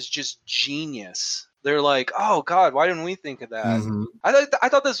think this is just genius. They're like, oh God, why didn't we think of that? Mhm. I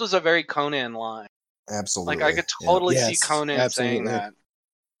thought this was a very Conan line. Absolutely. Like I could totally see Yes, Conan saying absolutely. that.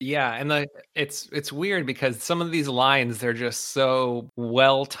 Yeah, and it's weird because some of these lines, they're just so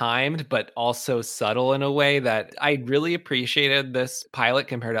well timed, but also subtle in a way that I really appreciated this pilot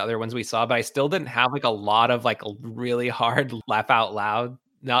compared to other ones we saw, but I still didn't have like a lot of like really hard laugh out loud,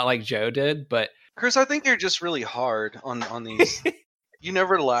 not like Joe did, but Chris, I think you're just really hard on these. You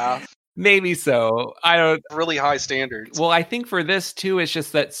never laugh. maybe so. I don't. Really high standards. Well, I think for this too, it's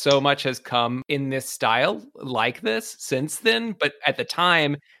just that so much has come in this style like this since then. But at the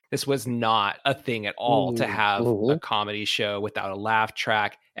time, this was not a thing at all to have a comedy show without a laugh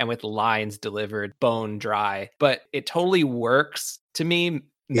track and with lines delivered bone dry. But it totally works to me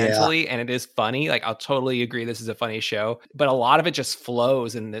mentally, and it is funny. Like, I'll totally agree this is a funny show, but a lot of it just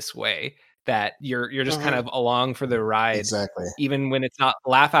flows in this way that you're just kind of along for the ride. Exactly. Even when it's not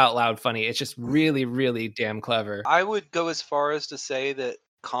laugh out loud funny, it's just really, really damn clever. I would go as far as to say that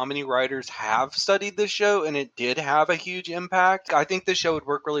comedy writers have studied this show and it did have a huge impact. I think this show would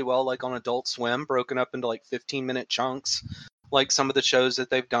work really well like on Adult Swim, broken up into like 15-minute chunks, like some of the shows that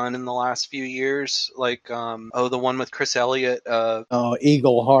they've done in the last few years, like the one with Chris Elliott,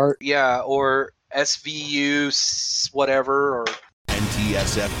 Eagle Heart. yeah, or SVU whatever, or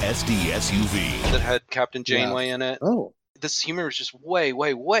NTSF SD SUV. that had Captain Janeway in it. Oh. This humor was just way,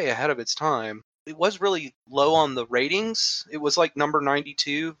 way, way ahead of its time. It was really low on the ratings. It was like number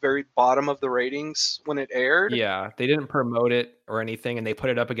 92, very bottom of the ratings when it aired. Yeah, they didn't promote it or anything, and they put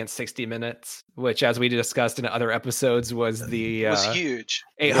it up against 60 Minutes, which, as we discussed in other episodes, was the It was huge.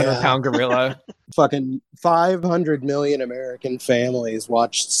 800-pound gorilla. Fucking 500 million American families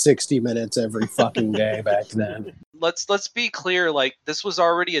watched 60 Minutes every fucking day back then. Let's be clear, like this was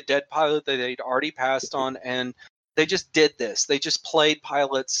already a dead pilot that they'd already passed on, and they just did this. They just played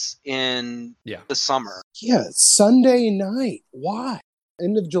pilots in the summer. Yeah, Sunday night. Why?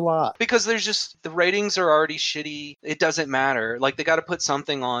 End of July. Because there's just, the ratings are already shitty. It doesn't matter. Like, they got to put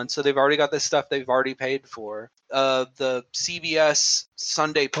something on, so they've already got this stuff they've already paid for. The CBS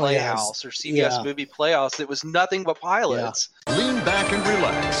Sunday Playhouse or CBS Movie Playhouse, it was nothing but pilots. Lean back and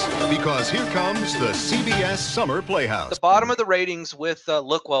relax, because here comes the CBS Summer Playhouse. The bottom of the ratings with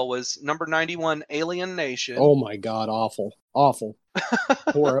Lookwell was number 91, Alien Nation. Oh my God, awful. Awful.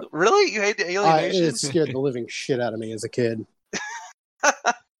 Horrible. Really? You hate the Alien Nation? It scared the living shit out of me as a kid.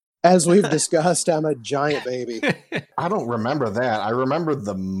 As we've discussed, I'm a giant baby. I don't remember that. I remember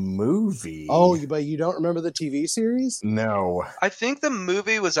the movie. Oh, but you don't remember the TV series? No. I think the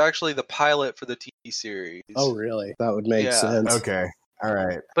movie was actually the pilot for the TV series. Oh, really? That would make sense. Okay. All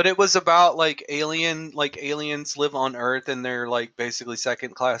right. But it was about like aliens live on Earth and they're like basically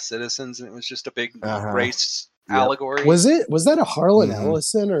second-class citizens, and it was just a big race allegory. Was that a Harlan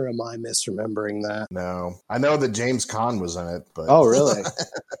Ellison, or am I misremembering that? No. I know that James Caan was in it, but Oh, really?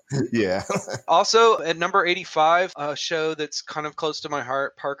 Yeah. Also, at number 85, a show that's kind of close to my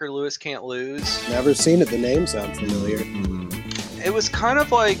heart, Parker Lewis Can't Lose. Never seen it. The name sounds familiar. It was kind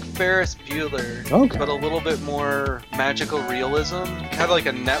of like Ferris Bueller, but a little bit more magical realism. Had like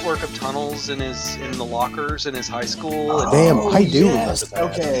a network of tunnels in the lockers in his high school. And Damn, I do remember that.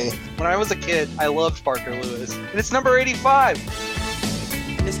 Okay. when I was a kid, I loved Parker Lewis. And it's number 85.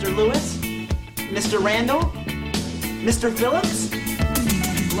 Mr. Lewis? Mr. Randall? Mr. Phillips?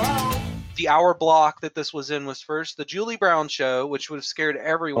 Hello? The hour block that this was in was first The Julie Brown Show, which would have scared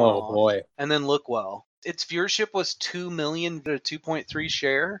everyone Oh, off, boy. and then Lookwell. Its viewership was 2 million to 2.3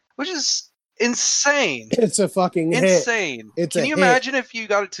 share, which is insane. It's a fucking hit. Insane. It's Can a you hit. imagine if you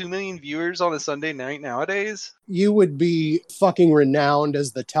got 2 million viewers on a Sunday night nowadays? You would be fucking renowned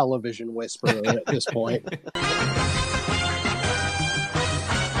as the television whisperer at this point.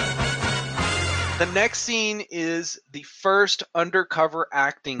 The next scene is the first undercover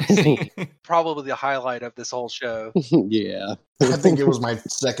acting scene. Probably the highlight of this whole show. Yeah. I think it was my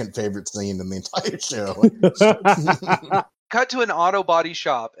second favorite scene in the entire show. Cut to an auto body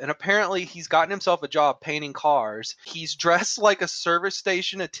shop, and apparently he's gotten himself a job painting cars. He's dressed like a service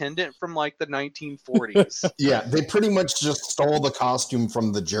station attendant from like the 1940s. Yeah, they pretty much just stole the costume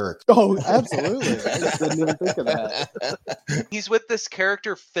from The Jerk. Oh, absolutely. I didn't even think of that. He's with this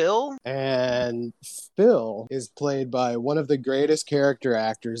character, Phil. And Phil is played by one of the greatest character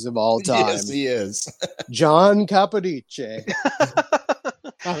actors of all time. Yes, he is. John Capodice.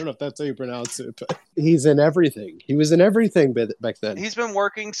 I don't know if that's how you pronounce it, but he's in everything. He was in everything back then. He's been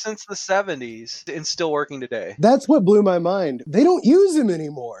working since the 70s and still working today. That's what blew my mind. They don't use him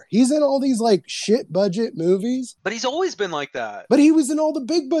anymore. He's in all these like shit budget movies. But he's always been like that. But he was in all the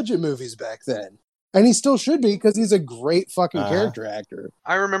big budget movies back then. And he still should be because he's a great fucking character actor.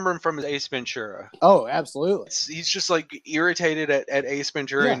 I remember him from Ace Ventura. Oh, absolutely. He's just like irritated at Ace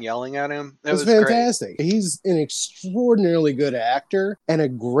Ventura and yelling at him. It was fantastic. Great. He's an extraordinarily good actor and a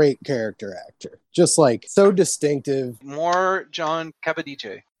great character actor. Just like so distinctive. More John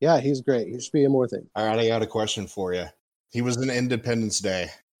Capodice. Yeah, he's great. He should be in more things. All right, I got a question for you. He was in Independence Day.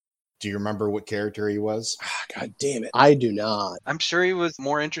 Do you remember what character he was? God damn it. I do not. I'm sure he was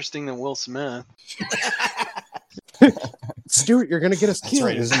more interesting than Will Smith. Stuart, you're going to get us killed.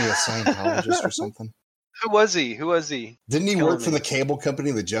 That's right. Isn't he a Scientologist or something? Who was he? Didn't he work for the cable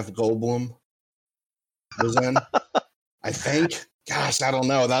company that Jeff Goldblum was in? I think. Gosh, I don't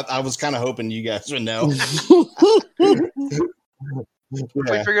know. That I was kind of hoping you guys would know. If we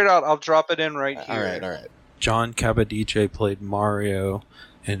figure it out, I'll drop it in right here. All right. John Capodice played Mario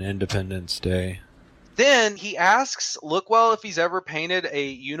in Independence Day. Then he asks Lookwell if he's ever painted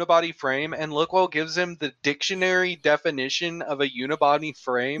a unibody frame, and Lookwell gives him the dictionary definition of a unibody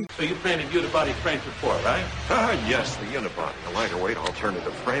frame. So you painted unibody frames before, right? Yes, the unibody, a lighter weight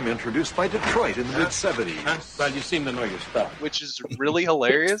alternative frame introduced by Detroit in the mid-70s. Well, you seem to know your stuff. Which is really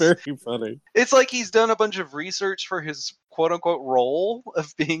hilarious. It's very funny. It's like he's done a bunch of research for his quote-unquote role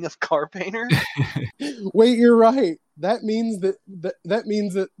of being a car painter. Wait, you're right. That means that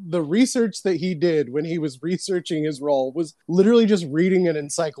the research that he did when he was researching his role was literally just reading an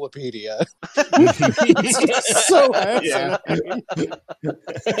encyclopedia. It's so asinine.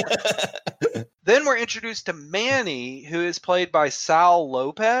 Then we're introduced to Manny, who is played by Sal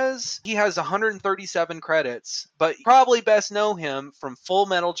Lopez. He has 137 credits, but you probably best know him from Full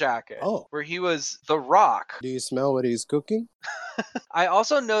Metal Jacket, where he was The Rock. Do you smell what he's cooking? I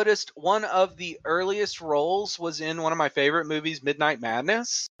also noticed one of the earliest roles was in one of my favorite movies, Midnight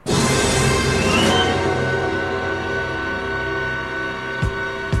Madness.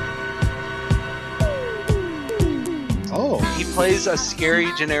 He plays a scary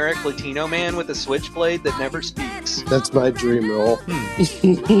generic Latino man with a switchblade that never speaks. That's my dream role.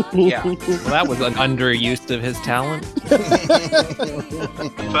 Yeah. Well, that was an underuse of his talent.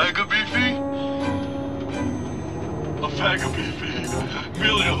 Fag of beefy? A fag of beefy.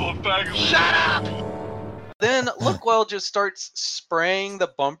 Really a whole bag of... Shut up! Then Lookwell just starts spraying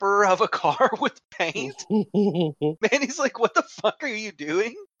the bumper of a car with paint. Man, he's like, what the fuck are you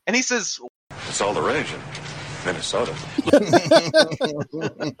doing? And he says... It's all the rage in Minnesota.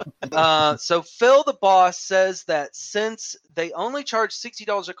 So Phil, the boss, says that since they only charge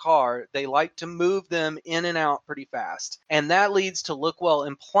 $60 a car, they like to move them in and out pretty fast. And that leads to Lookwell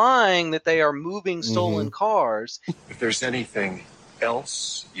implying that they are moving stolen cars. If there's anything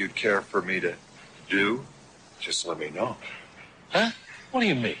else you'd care for me to do, just let me know. Huh? What do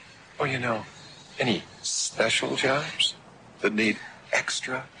you mean? Oh, you know, any special jobs that need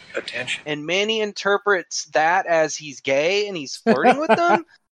extra attention. And Manny interprets that as he's gay and he's flirting with them.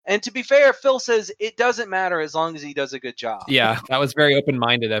 And to be fair, Phil says it doesn't matter as long as he does a good job. Yeah, that was very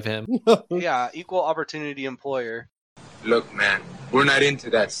open-minded of him. Yeah, equal opportunity employer. Look, man, we're not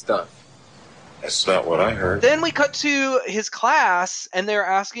into that stuff. That's not what I heard. Then we cut to his class, and they're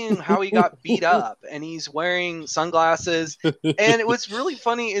asking him how he got beat up, and he's wearing sunglasses. And what's really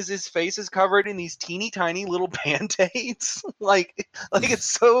funny is his face is covered in these teeny tiny little Band-Aids. like it's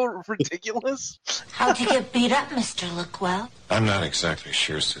so ridiculous. How'd you get beat up, Mr. Lookwell? I'm not exactly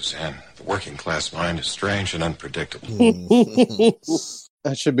sure, Suzanne. The working class mind is strange and unpredictable.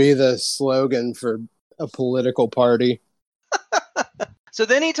 That should be the slogan for a political party. So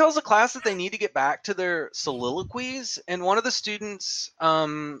then he tells the class that they need to get back to their soliloquies, and one of the students,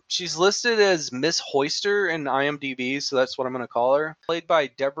 she's listed as Miss Hoyster in IMDb, so that's what I'm going to call her, played by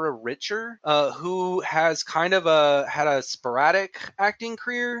Deborah Richer, who has kind of had a sporadic acting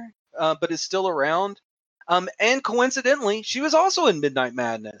career, but is still around. And coincidentally, she was also in Midnight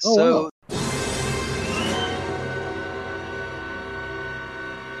Madness. Wow.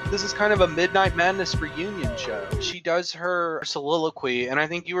 This is kind of a Midnight Madness reunion show. She does her soliloquy, and I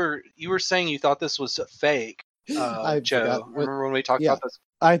think you were saying you thought this was fake. Joe. Remember when we talked about this?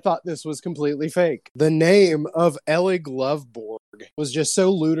 I thought this was completely fake. The name of Ellie Gloveborg was just so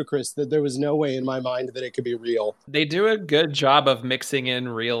ludicrous that there was no way in my mind that it could be real. They do a good job of mixing in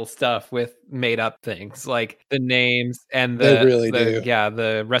real stuff with made up things, like the names and They really do.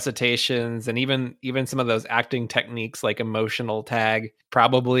 the recitations, and even some of those acting techniques like emotional tag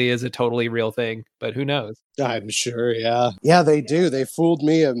probably is a totally real thing, but who knows? I'm sure, yeah. Yeah, they do. They fooled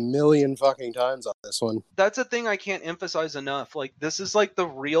me a million fucking times on this one. That's a thing I can't emphasize enough. Like, this is like the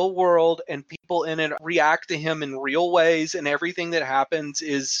real world, and people in it react to him in real ways, and everything that happens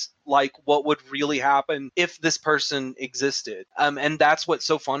is like what would really happen if this person existed. And that's what's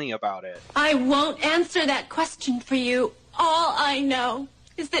so funny about it. I won't answer that question for you. All I know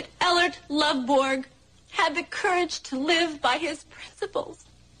is that Ellert Loveborg had the courage to live by his principles.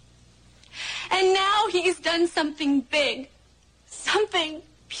 And now he's done something big, something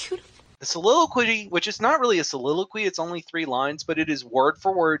beautiful. The soliloquy, which is not really a soliloquy, it's only 3 lines, but it is word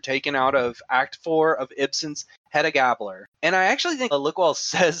for word taken out of Act 4 of Ibsen's Hedda Gabler. And I actually think Luckwell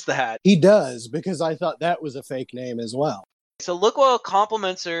says that. He does, because I thought that was a fake name as well. So Luckwell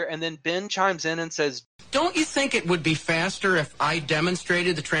compliments her, and then Ben chimes in and says, "Don't you think it would be faster if I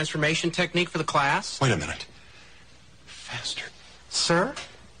demonstrated the transformation technique for the class?" Wait a minute. Faster. Sir?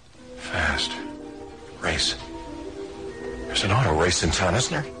 Fast. Race. There's an auto race in town,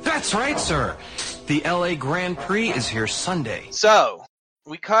 isn't there? That's right, sir. The LA Grand Prix is here Sunday. So,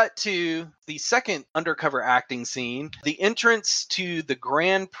 we cut to the second undercover acting scene, the entrance to the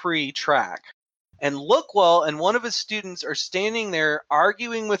Grand Prix track. And Luckwell and one of his students are standing there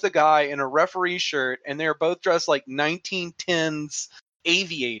arguing with a guy in a referee shirt, and they're both dressed like 1910s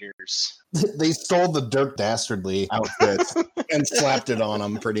aviators. They stole the Dirk Dastardly outfit and slapped it on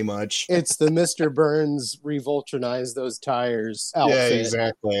him, pretty much. It's the Mr. Burns revolutionize those tires outfit. Yeah,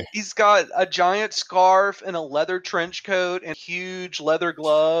 exactly. He's got a giant scarf and a leather trench coat and huge leather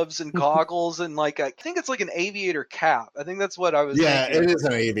gloves and goggles and I think it's like an aviator cap. I think that's what I was Yeah, thinking. it is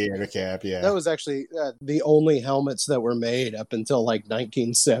an aviator cap, yeah. That was actually the only helmets that were made up until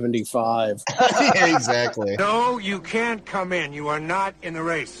 1975. Yeah, exactly. No, you can't come in. You are not in the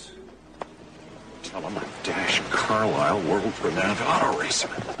race. Tell him I'm Dash Carlisle, world-renowned auto racer.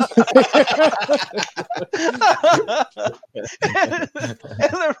 And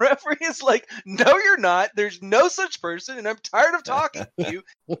the referee is like, "No, you're not. There's no such person, and I'm tired of talking to you.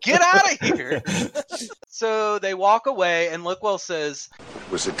 Get out of here." So they walk away, and Luckwell says,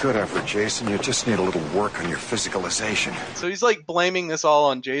 It was a good effort, Jason. You just need a little work on your physicalization. so he's like blaming this all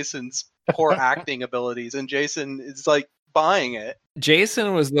on Jason's poor acting abilities, and Jason is like buying it.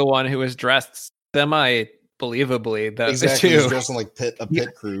 Jason was the one who was dressed semi-believably, Exactly, too. he's dressing like a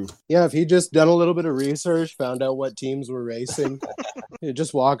pit crew. Yeah, if he'd just done a little bit of research, found out what teams were racing, you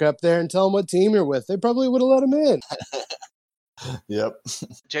just walk up there and tell them what team you're with. They probably would have let him in. Yep.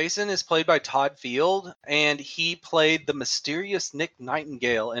 Jason is played by Todd Field, and he played the mysterious Nick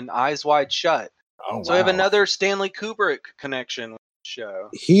Nightingale in Eyes Wide Shut. Oh, So I have another Stanley Kubrick connection with the show.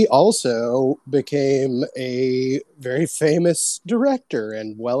 He also became a very famous director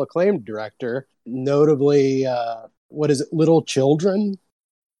and well-acclaimed director, notably, Little Children?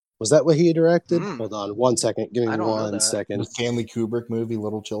 Was that what he directed? Hold on 1 second. Give me 1 second. The Stanley Kubrick movie,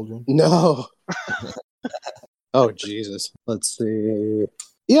 Little Children? No. Oh, Jesus. Let's see.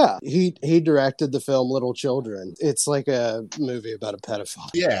 Yeah, he directed the film Little Children. It's like a movie about a pedophile.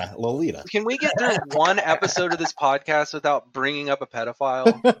 Yeah, Lolita. Can we get through one episode of this podcast without bringing up a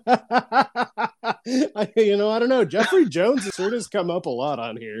pedophile? I don't know. Jeffrey Jones has sort of come up a lot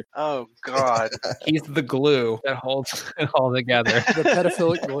on here. Oh, God. He's the glue that holds it all together. The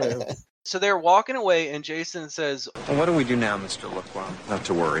pedophilic glue. So they're walking away, and Jason says, Well, what do we do now, Mr. Luckwell? Not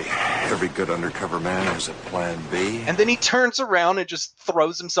to worry. Every good undercover man has a plan B. and then he turns around and just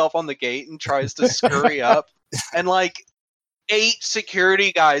throws himself on the gate and tries to scurry up. And 8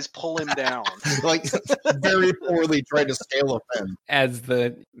 security guys pull him down. Very poorly tried to scale a fence. As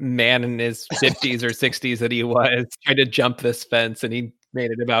the man in his 50s or 60s that he was, tried to jump this fence, and he made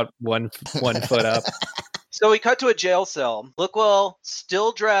it about one foot up. So we cut to a jail cell. Luckwell,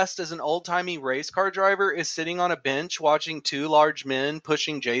 still dressed as an old-timey race car driver, is sitting on a bench watching 2 large men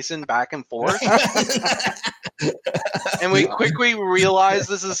pushing Jason back and forth. And we quickly realize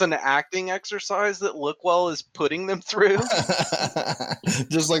this is an acting exercise that Luckwell is putting them through.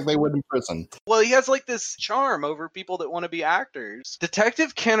 Just like they would in prison. Well, he has this charm over people that want to be actors.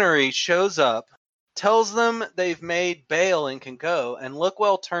 Detective Kennery shows up, tells them they've made bail and can go, and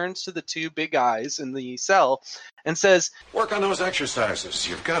Luckwell turns to the 2 big guys in the cell and says, Work on those exercises.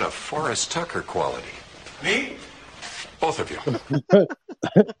 You've got a Forrest Tucker quality. Me? Both of you.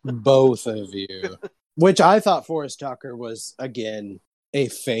 Both of you. Which I thought Forrest Tucker was, again, a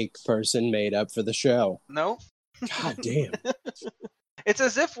fake person made up for the show. No? God damn. It's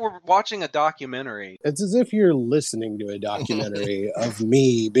as if we're watching a documentary. It's as if you're listening to a documentary of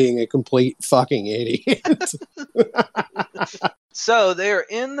me being a complete fucking idiot. So they're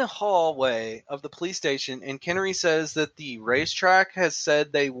in the hallway of the police station, and Kennery says that the racetrack has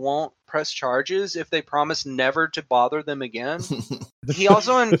said they won't press charges if they promise never to bother them again. He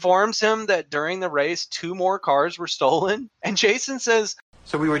also informs him that during the race, 2 more cars were stolen. And Jason says,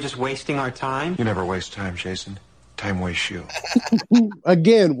 So we were just wasting our time? You never waste time, Jason. Time wastes you.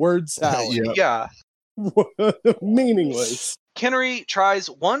 Again, word salad. yeah. Meaningless. Kennery tries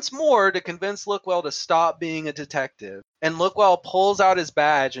once more to convince Lookwell to stop being a detective. And Lookwell pulls out his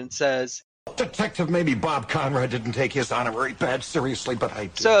badge and says, Detective, maybe Bob Conrad didn't take his honorary badge seriously, but I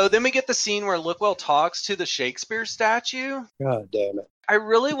did. So then we get the scene where Lookwell talks to the Shakespeare statue. God damn it. I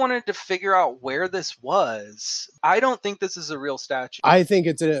really wanted to figure out where this was. I don't think this is a real statue. I think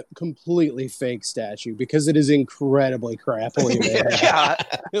it's a completely fake statue because it is incredibly crappily made. Yeah.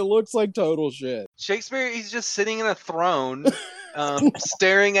 It looks like total shit. Shakespeare, he's just sitting in a throne,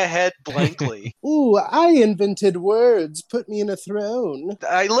 staring ahead blankly. Ooh, I invented words. Put me in a throne.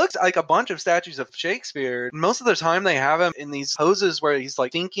 I looked like a bunch of statues of Shakespeare. Most of the time they have him in these poses where he's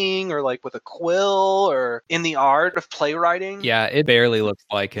like thinking or like with a quill or in the art of playwriting. Yeah, it barely looks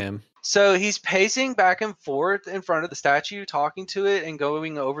like him. So he's pacing back and forth in front of the statue, talking to it and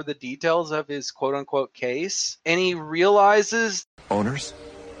going over the details of his quote-unquote case. And he realizes... Owners?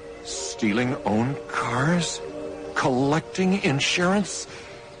 Stealing owned cars? Collecting insurance?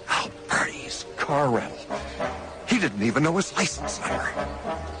 Alberti's car rental. He didn't even know his license number.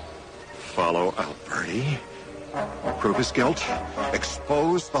 Follow Alberti. Prove his guilt.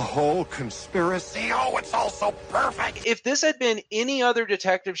 Expose the whole conspiracy. Oh, it's all so perfect. If this had been any other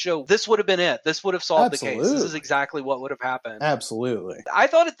detective show, this would have been it. This would have solved the case. This is exactly what would have happened. Absolutely. I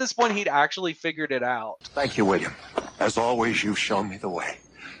thought at this point he'd actually figured it out. Thank you, William. As always, you've shown me the way.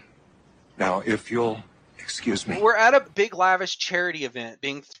 Now, if you'll excuse me. We're at a big lavish charity event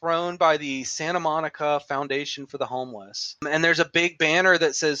being thrown by the Santa Monica Foundation for the Homeless. And there's a big banner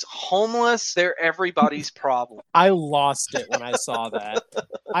that says, homeless, they're everybody's problem. I lost it when I saw that.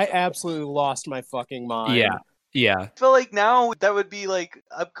 I absolutely lost my fucking mind. Yeah. I feel like now that would be like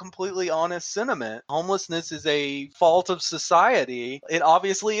a completely honest sentiment. Homelessness is a fault of society. It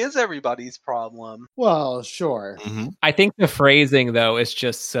obviously is everybody's problem. Well, sure. Mm-hmm. I think the phrasing, though, is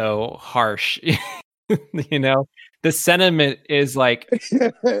just so harsh. You know, the sentiment is like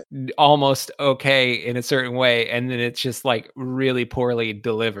almost okay in a certain way, and then it's just like really poorly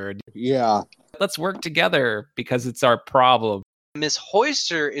delivered. Yeah. Let's work together because it's our problem. Miss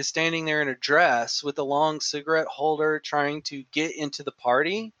Hoyster is standing there in a dress with a long cigarette holder trying to get into the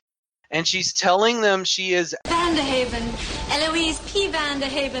party. And she's telling them she is Vanderhaven, Eloise P.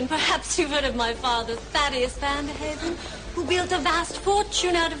 Vanderhaven. Perhaps you've heard of my father, Thaddeus Vanderhaven, who built a vast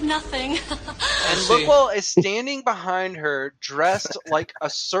fortune out of nothing. And Lookwell is standing behind her, dressed like a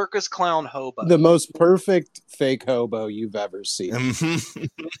circus clown hobo. The most perfect fake hobo you've ever seen.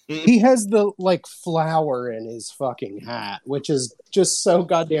 He has the like flower in his fucking hat, which is just so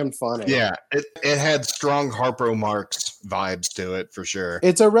goddamn funny. Yeah, it had strong Harpo Marx vibes to it for sure.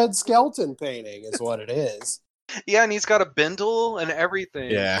 It's a Red Skelton painting, is what it is. Yeah, and he's got a bindle and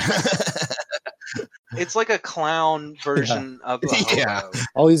everything. Yeah. It's like a clown version of a hobo. Yeah.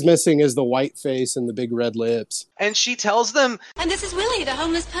 All he's missing is the white face and the big red lips. And she tells them, And this is Willie, the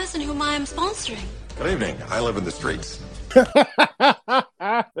homeless person whom I am sponsoring. Good evening. I live in the streets.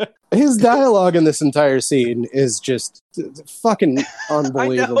 His dialogue in this entire scene is just fucking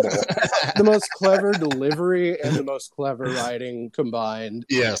unbelievable. The most clever delivery and the most clever writing combined.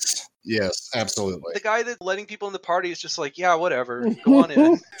 Yes, absolutely. The guy that's letting people in the party is just like, yeah, whatever, go on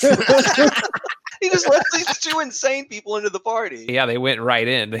in. He just lets these 2 insane people into the party. Yeah, they went right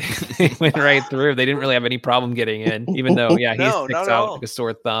in. They went right through. They didn't really have any problem getting in, even though, he sticks out like a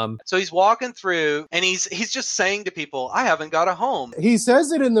sore thumb. So he's walking through, and he's just saying to people, I haven't got a home. He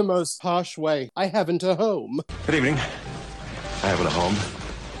says it in the most posh way. I haven't a home. Good evening. I haven't a home.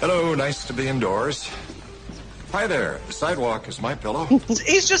 Hello, nice to be indoors. Hi there. The sidewalk is my pillow.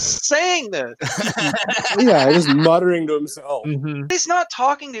 He's just saying this. Yeah, he's muttering to himself. Mm-hmm. He's not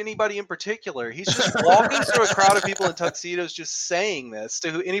talking to anybody in particular. He's just walking through a crowd of people in tuxedos just saying this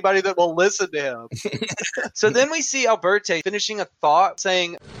to anybody that will listen to him. So then we see Alberti finishing a thought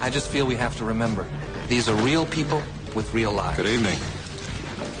saying, I just feel we have to remember, these are real people with real lives. Good evening.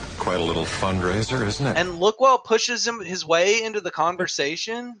 Quite a little fundraiser, isn't it? And Lookwell pushes him his way into the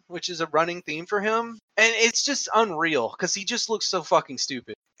conversation, which is a running theme for him. And it's just unreal because he just looks so fucking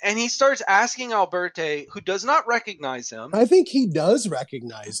stupid. And he starts asking Alberti, who does not recognize him. I think he does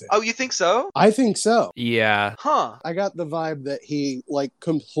recognize him. Oh, you think so? I think so. Yeah. Huh. I got the vibe that he like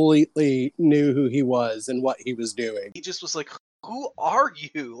completely knew who he was and what he was doing. He just was like, who are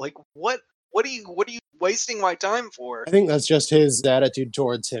you? Like, what are you wasting my time for? I think that's just his attitude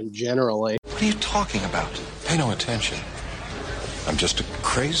towards him generally. What are you talking about? Pay no attention. I'm just a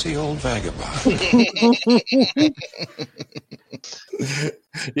crazy old vagabond.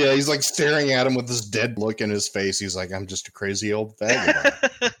 Yeah, he's like staring at him with this dead look in his face. He's like, I'm just a crazy old vagabond.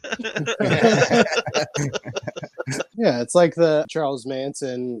 Yeah, it's like the Charles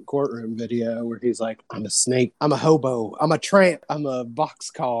Manson courtroom video where he's like, I'm a snake, I'm a hobo, I'm a tramp, I'm a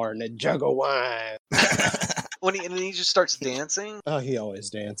boxcar and a jug of wine. And he just starts dancing. Oh, he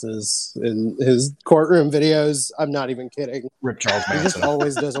always dances in his courtroom videos. I'm not even kidding. Rip Charles Manson. He just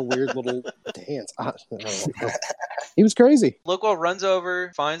always does a weird little dance. He was crazy. Luckwell runs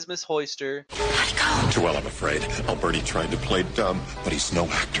over, finds Miss Hoyster. Too well, I'm afraid. Alberti tried to play dumb, but he's no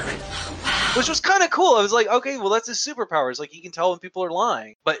actor. Which was kind of cool. I was like, okay, well, that's his superpowers. Like, he can tell when people are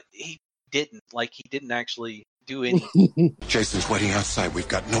lying. But he didn't. Like, he didn't actually do anything. Jason's waiting outside. We've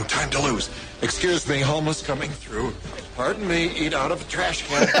got no time to lose. Excuse me, homeless coming through. Pardon me, eat out of a trash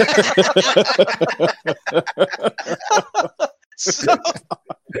can.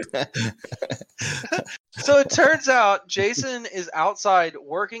 So it turns out Jason is outside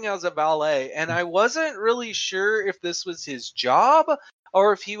working as a valet, and I wasn't really sure if this was his job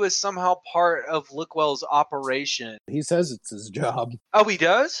or if he was somehow part of Luckwell's operation. He says it's his job. Oh, he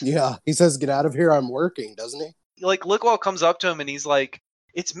does? Yeah. He says, get out of here, I'm working, doesn't he? Like, Luckwell comes up to him and he's like,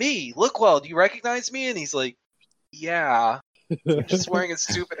 it's me, Luckwell, do you recognize me? And he's like, yeah. I'm just wearing a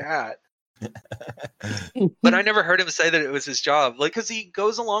stupid hat. But I never heard him say that it was his job. Like, because he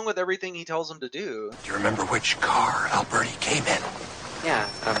goes along with everything he tells him to do. Do you remember which car Alberti came in? Yeah,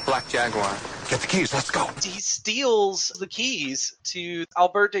 a black Jaguar. Get the keys, let's go. He steals the keys to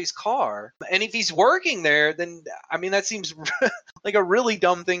Alberti's car. And if he's working there, then, I mean, that seems like a really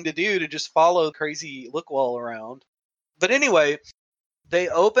dumb thing to do, to just follow crazy Luckwell around. But anyway, they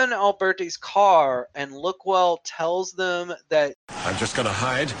open Alberti's car, and Luckwell tells them that I'm just going to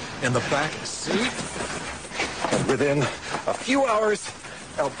hide in the back seat. And within a few hours,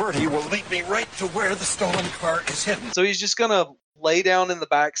 Alberti will lead me right to where the stolen car is hidden. So he's just going to lay down in the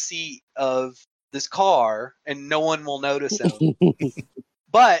back seat of this car, and no one will notice him.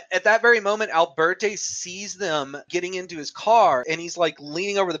 But at that very moment, Alberti sees them getting into his car, and he's like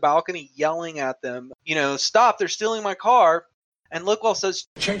leaning over the balcony, yelling at them, you know, stop, they're stealing my car. And Luckwell says,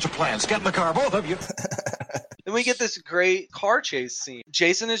 change of plans, get in the car, both of you. Then we get this great car chase scene.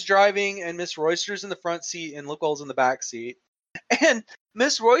 Jason is driving, and Miss Royster's in the front seat, and Luckwell's in the back seat. And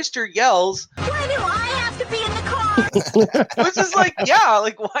Miss Royster yells, why do I have to be in the car? Which is like, yeah,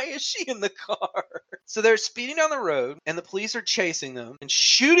 like, why is she in the car? So they're speeding down the road, and the police are chasing them and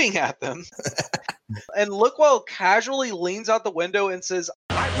shooting at them. And Luckwell casually leans out the window and says,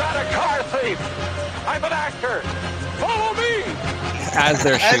 I'm not a car thief. I'm an actor. Follow me. As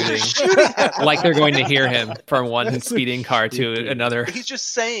they're shooting like they're going to hear him from one speeding car to another. He's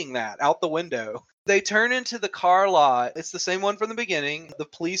just saying that out the window. They turn into the car lot. It's the same one from the beginning. The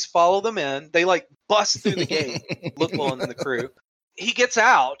police follow them in. They like bust through the gate. Luckwell and the crew. He gets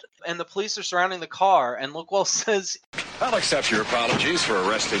out, and the police are surrounding the car, and Luckwell says, I'll accept your apologies for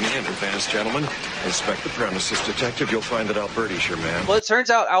arresting me in advance, gentlemen. Inspect the premises, detective. You'll find that Alberti's your man. Well, it turns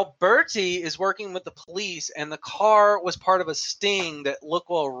out Alberti is working with the police, and the car was part of a sting that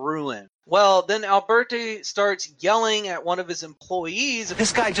Luckwell ruined. Well, then Alberti starts yelling at one of his employees.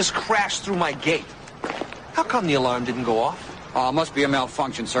 This guy just crashed through my gate. How come the alarm didn't go off? Oh, it must be a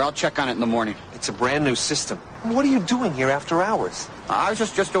malfunction, sir. I'll check on it in the morning. It's a brand new system. What are you doing here after hours? I was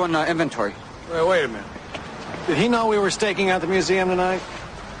just doing inventory. Wait a minute. Did he know we were staking out the museum tonight?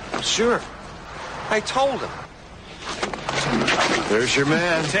 Sure. I told him. There's your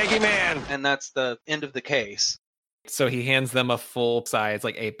man. Take him in. And that's the end of the case. So he hands them a full size,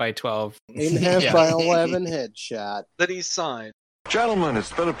 like 8x12. 8.5 by 11 headshot. That he's signed. Gentlemen,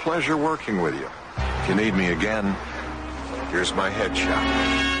 it's been a pleasure working with you. If you need me again, here's my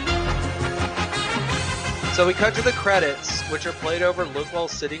headshot. So we cut to the credits, which are played over Luckwell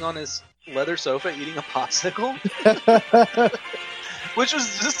sitting on his leather sofa eating a popsicle. which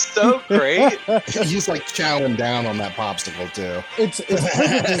was just so great. He's like chowing down on that popsicle too. It's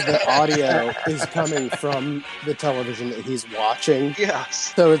perfect because the audio is coming from the television that he's watching.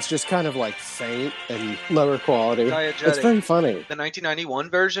 Yes. So it's just kind of like faint and lower quality. Diegetic. It's very funny. The 1991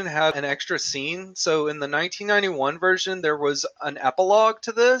 version had an extra scene. So in the 1991 version, there was an epilogue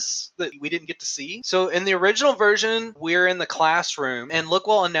to this that we didn't get to see. So in the original version, we're in the classroom, and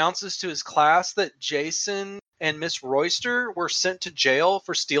Lookwell announces to his class that Jason and Miss Royster were sent to jail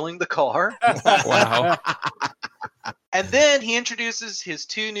for stealing the car. Wow. And then he introduces his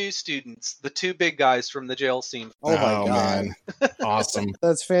two new students, the two big guys from the jail scene. Oh my God. Man. Awesome.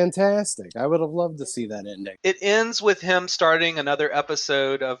 That's fantastic. I would have loved to see that ending. It ends with him starting another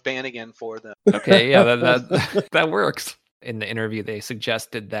episode of Bannigan for them. Okay, yeah, that works. In the interview, they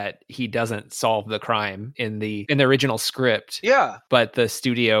suggested that he doesn't solve the crime in the original script. Yeah. But the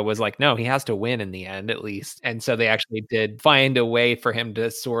studio was like, no, he has to win in the end, at least. And so they actually did find a way for him to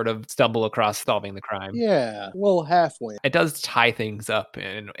sort of stumble across solving the crime. Yeah, well, halfway. It does tie things up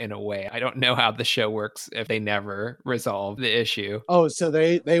in a way. I don't know how the show works if they never resolve the issue. Oh, so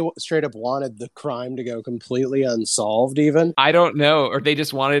they straight up wanted the crime to go completely unsolved even? I don't know. Or they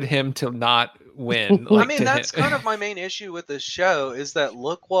just wanted him to not win. I mean, that's kind of my main issue with this show is that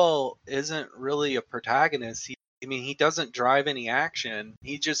Lookwell isn't really a protagonist. He doesn't drive any action.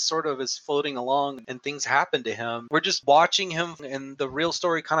 He just sort of is floating along and things happen to him. We're just watching him and the real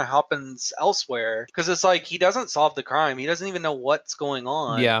story kind of happens elsewhere because it's like he doesn't solve the crime. He doesn't even know what's going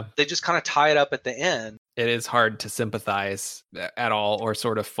on. Yeah. They just kind of tie it up at the end. It is hard to sympathize at all or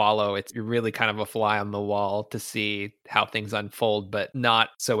sort of follow. You're really kind of a fly on the wall to see how things unfold, but not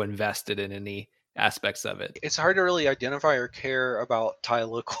so invested in any aspects of it. It's hard to really identify or care about Ty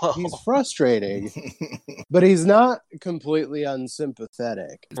Lookwell. He's frustrating, but he's not completely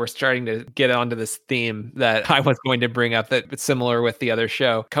unsympathetic. We're starting to get onto this theme that I was going to bring up that's similar with the other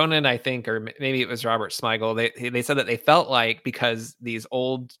show. Conan, I think, or maybe it was Robert Smigel, they said that they felt like because these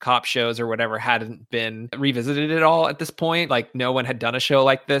old cop shows or whatever hadn't been revisited at all at this point, like no one had done a show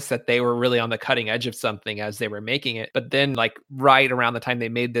like this, that they were really on the cutting edge of something as they were making it. But then like right around the time they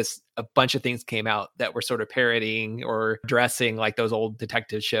made this, a bunch of things came out that were sort of parodying or addressing like those old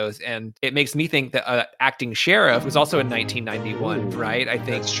detective shows. And it makes me think that Acting Sheriff was also in 1991, right? I think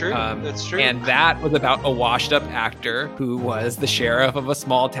that's true. That's true. And that was about a washed up actor who was the sheriff of a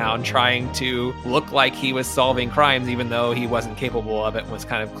small town trying to look like he was solving crimes, even though he wasn't capable of it and was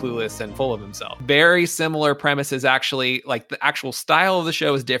kind of clueless and full of himself. Very similar premises, actually. Like the actual style of the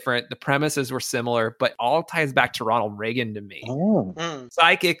show is different. The premises were similar, but all ties back to Ronald Reagan to me. Oh.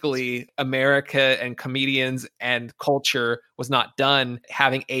 Psychically, America and comedians and culture was not done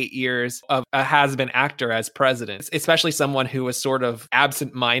having 8 years of a has-been actor as president, especially someone who was sort of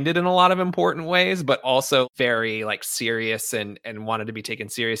absent-minded in a lot of important ways, but also very like serious and wanted to be taken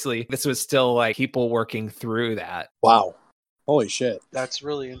seriously. This was still like people working through that. Wow. Holy shit. That's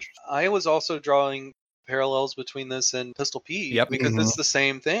really interesting. I was also drawing parallels between this and Pistol Pete because it's the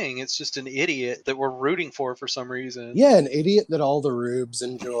same thing. It's just an idiot that we're rooting for some reason. Yeah, an idiot that all the rubes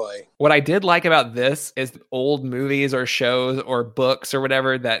enjoy. What I did like about this is old movies or shows or books or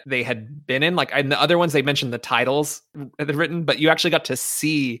whatever that they had been in. Like in the other ones, they mentioned the titles they'd written, but you actually got to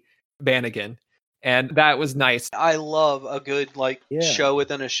see Bannigan. And that was nice. I love a good show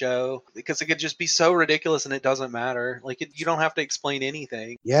within a show because it could just be so ridiculous and it doesn't matter. Like you don't have to explain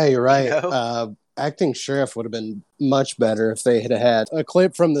anything. Yeah, you're right. You know? Acting Sheriff would have been much better if they had a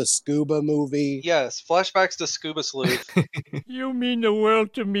clip from the Scuba movie. Yes, flashbacks to Scuba Sleuth. You mean the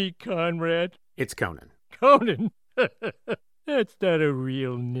world to me, Conrad. It's Conan. Conan? That's not a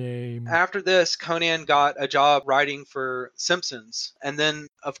real name. After this, Conan got a job writing for Simpsons. And then,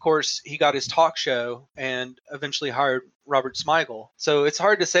 of course, he got his talk show and eventually hired Robert Smigel. So it's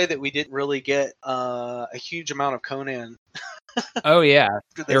hard to say that we didn't really get a huge amount of Conan. Oh, yeah.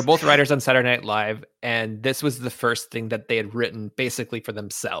 They were both writers on Saturday Night Live, and this was the first thing that they had written basically for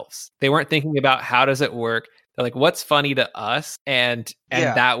themselves. They weren't thinking about how does it work. They're like, what's funny to us? And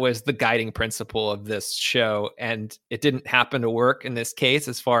that was the guiding principle of this show. And it didn't happen to work in this case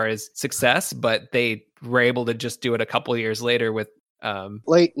as far as success, but they were able to just do it a couple of years later with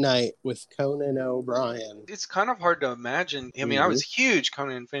Late Night with Conan O'Brien. It's kind of hard to imagine. I mean, I was a huge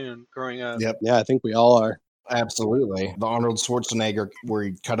Conan fan growing up. Yep. Yeah, I think we all are. Absolutely. The Arnold Schwarzenegger where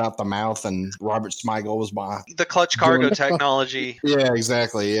he cut out the mouth and Robert Smigel was behind. The clutch cargo technology. Yeah,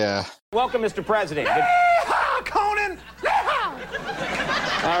 exactly. Yeah. Welcome, Mr. President. Yeehaw, Conan!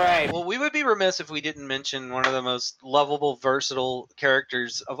 Yeehaw! All right. Well, we would be remiss if we didn't mention one of the most lovable, versatile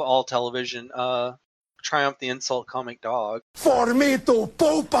characters of all television, Triumph the Insult comic dog. For me to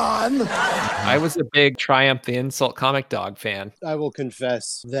poop on! I was a big Triumph the Insult comic dog fan. I will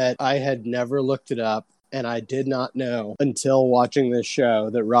confess that I had never looked it up, and I did not know until watching this show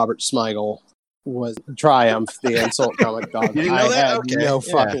that Robert Smigel was Triumph the Insult comic dog. You didn't I know that? had Okay. no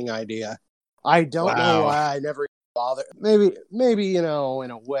Yeah. fucking idea. I don't know why I never bothered. Maybe in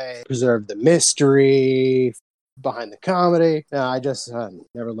a way, preserve the mystery behind the comedy. No, I just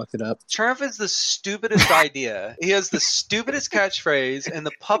never looked it up. Triumph is the stupidest idea. He has the stupidest catchphrase, and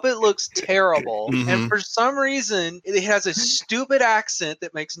the puppet looks terrible. Mhm. And for some reason, it has a stupid accent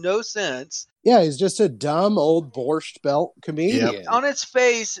that makes no sense. Yeah, he's just a dumb old Borscht Belt comedian. On its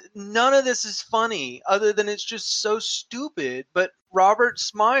face, none of this is funny, other than it's just so stupid. But Robert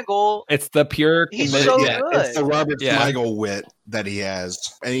Smigel, It's the pure he's comedic- so yeah, good. It's the Robert Yeah. Smigel wit that he has,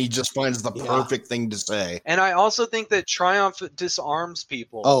 and he just finds the perfect thing to say. And I also think that Triumph disarms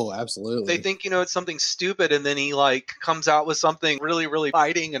people. Oh, absolutely. They think, it's something stupid, and then he comes out with something really, really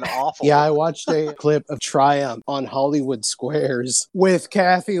biting and awful. Yeah, I watched a clip of Triumph on Hollywood Squares with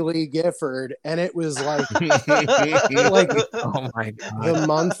Kathy Lee Gifford, and it was like oh my god, the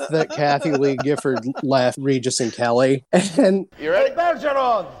month that Kathy Lee Gifford left Regis and Kelly. And You ready? Hey,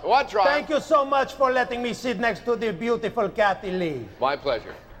 Bergeron! What, Triumph? Thank you so much for letting me sit next to the beautiful Kathy Lee. My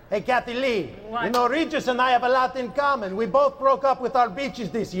pleasure. Hey, Kathy Lee, you know, Regis and I have a lot in common. We both broke up with our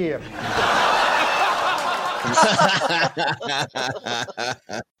beaches this year.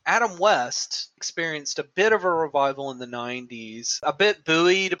 Adam West experienced a bit of a revival in the 90s, a bit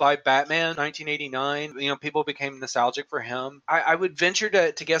buoyed by Batman 1989. People became nostalgic for him. I would venture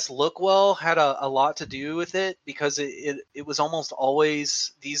to guess Lookwell had a lot to do with it, because it was almost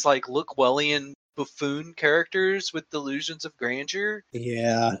always these Lookwellian buffoon characters with delusions of grandeur.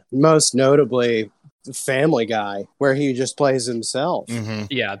 yeah, most notably Family Guy, where he just plays himself.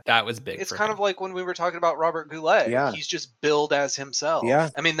 Yeah, that was big. It's for kind him. of like when we were talking about Robert Goulet. Yeah. He's just billed as himself. Yeah.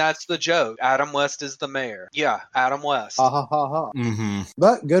 I mean, that's the joke. Adam West is the mayor. Yeah, Adam West. Ha ha ha ha. Mm-hmm.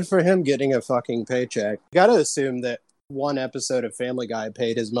 But good for him getting a fucking paycheck. Gotta assume that one episode of Family Guy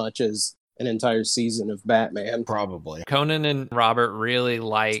paid as much as an entire season of Batman. Probably. Conan and Robert really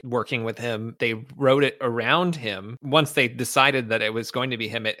liked working with him. They wrote it around him. Once they decided that it was going to be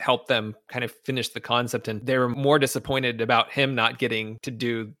him, it helped them kind of finish the concept. And they were more disappointed about him not getting to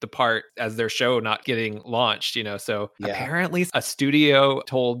do the part as their show not getting launched, So Yeah. apparently a studio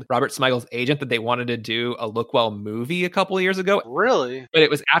told Robert Smigel's agent that they wanted to do a Lookwell movie a couple of years ago. Really? But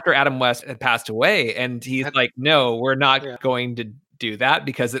it was after Adam West had passed away. And he's like, no, we're not going to do that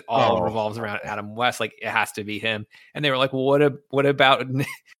because it all revolves around Adam West. Like, it has to be him. And they were like, well, what about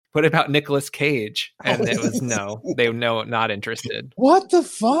Nicolas Cage? And it was no, not interested. What the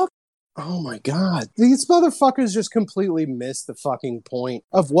fuck? Oh my god. These motherfuckers just completely missed the fucking point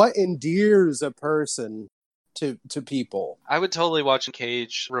of what endears a person to people. I would totally watch a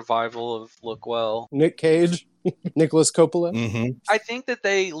Cage revival of Lookwell. Nick Cage? Nicholas Coppola? Mm-hmm. I think that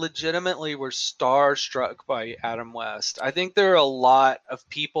they legitimately were starstruck by Adam West. I think there are a lot of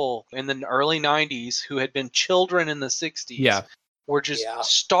people in the early 90s who had been children in the 60s. Yeah. Were just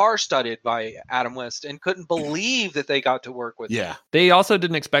star-studded by Adam West and couldn't believe that they got to work with him. Yeah. They also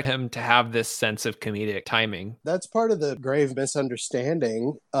didn't expect him to have this sense of comedic timing. That's part of the grave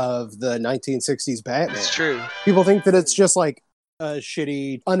misunderstanding of the 1960s Batman. It's true. People think that it's just like a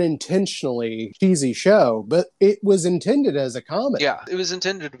shitty, unintentionally cheesy show, but it was intended as a comedy. Yeah, it was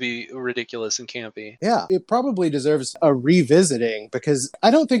intended to be ridiculous and campy. Yeah, it probably deserves a revisiting because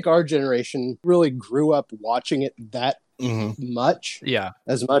I don't think our generation really grew up watching it that much. Yeah.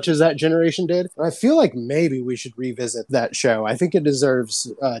 As much as that generation did. I feel like maybe we should revisit that show. I think it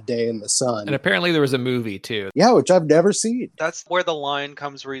deserves a Day in the Sun. And apparently there was a movie too. Yeah, which I've never seen. That's where the line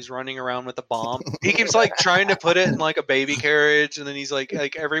comes where he's running around with a bomb. He keeps trying to put it in a baby carriage, and then he's like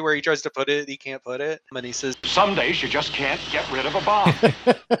everywhere he tries to put it, he can't put it. And he says, "Some days you just can't get rid of a bomb."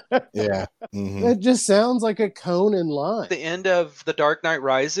 Yeah. Mm-hmm. It just sounds like a Conan line. The end of The Dark Knight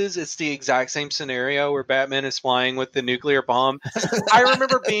Rises, it's the exact same scenario where Batman is flying with the nuclear bomb. I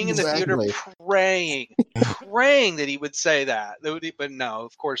remember being in the theater praying that he would say that. But no,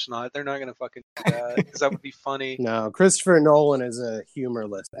 of course not. They're not going to fucking do that because that would be funny. No, Christopher Nolan is a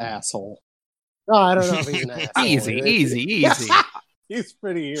humorless asshole. No, I don't know if he's an asshole. Easy. He's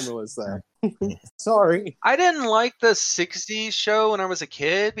pretty humorless there. Sorry. I didn't like the 60s show when I was a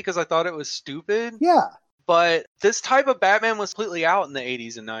kid because I thought it was stupid. Yeah. But this type of Batman was completely out in the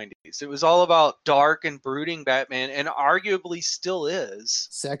 80s and 90s. It was all about dark and brooding Batman, and arguably still is.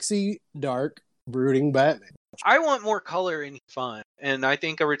 Sexy, dark, brooding Batman. I want more color and fun, and I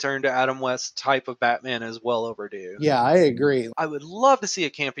think a return to Adam West type of Batman is well overdue. Yeah, I agree. I would love to see a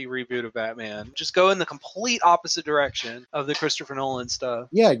campy reboot of Batman. Just go in the complete opposite direction of the Christopher Nolan stuff.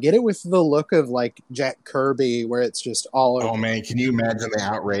 Yeah, get it with the look of like Jack Kirby, where it's just all over. Oh man, can you imagine the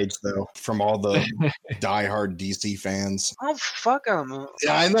outrage though from all the diehard DC fans? Oh, fuck them.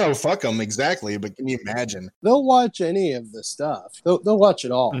 Yeah, I know, fuck them, exactly. But can you imagine? They'll watch any of the stuff. They'll watch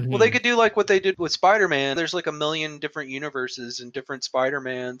it all. Well, they could do like what they did with Spider-Man. There's like a million different universes and different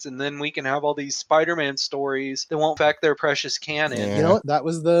Spider-Mans, and then we can have all these Spider-Man stories that won't affect their precious canon. Yeah. You know what? That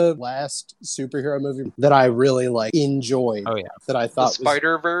was the last superhero movie that I really like enjoyed. Oh yeah, that I The thought was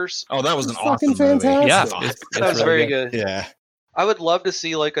Spider-Verse. Oh, that was an fucking awesome movie. fantastic. Yeah, That was really very good. Yeah. I would love to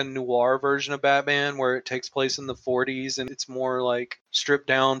see like a noir version of Batman where it takes place in the 40s and it's more like stripped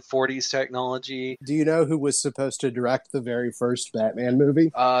down 40s technology. Do you know who was supposed to direct the very first Batman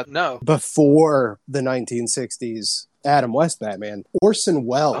movie? No. Before the 1960s Adam West Batman, Orson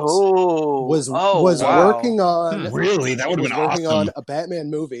Welles was wow. working on Really? That would have been working awesome. on a Batman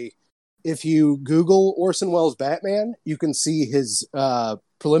movie. If you Google Orson Welles Batman, you can see his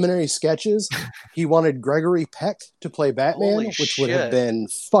preliminary sketches. He wanted Gregory Peck to play Batman, Holy which would have shit. been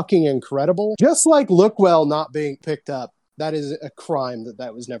fucking incredible. Just like Lookwell not being picked up. That is a crime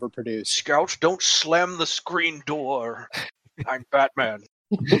that was never produced. Scouts, don't slam the screen door. I'm Batman.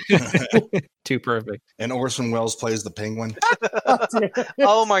 Too perfect. And Orson Welles plays the Penguin.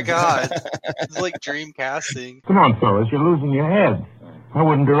 Oh my god. It's like dream casting. Come on, fellas, you're losing your head. I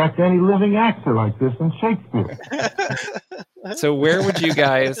wouldn't direct any living actor like this in Shakespeare. So where would you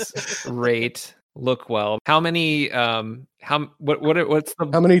guys rate Lookwell? How many what's the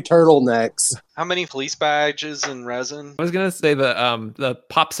How many turtlenecks? How many police badges and resin? I was gonna say the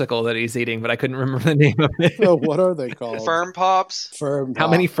popsicle that he's eating, but I couldn't remember the name of it. Oh, what are they called? Firm Pops? Firm How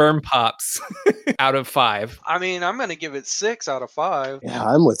Pop. many firm pops out of 5? I mean, I'm going to give it 6 out of 5. Yeah,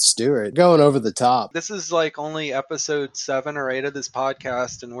 I'm with Stuart. Going over the top. This is like only episode 7 or 8 of this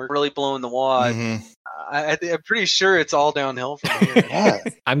podcast, and we're really blowing the wad. Mhm. I'm pretty sure it's all downhill from here. Yeah.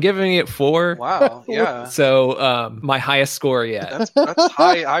 I'm giving it 4. Wow, yeah. So my highest score yet. That's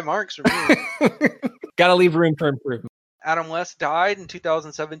high marks for me. Gotta leave room for improvement. Adam West died in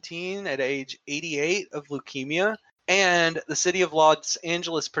 2017 at age 88 of leukemia, and the city of Los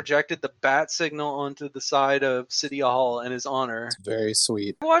Angeles projected the bat signal onto the side of City Hall in his honor. Very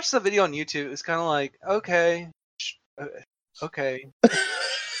sweet. I watched the video on YouTube. It's kind of like, okay.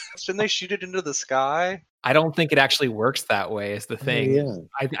 Shouldn't they shoot it into the sky? I don't think it actually works that way is the thing. Yeah.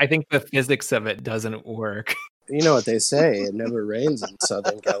 I think the physics of it doesn't work. You know what they say, it never rains in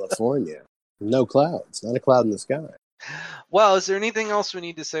Southern California. No clouds, not a cloud in the sky. Well, is there anything else we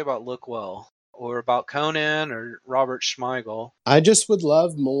need to say about Lookwell or about Conan or Robert Smigel? I just would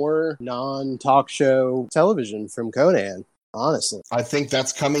love more non-talk show television from Conan, honestly. I think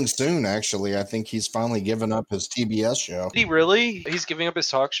that's coming soon, actually. I think he's finally given up his TBS show. Did he really? He's giving up his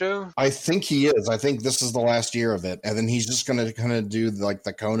talk show? I think he is. I think this is the last year of it. And then he's just going to kind of do like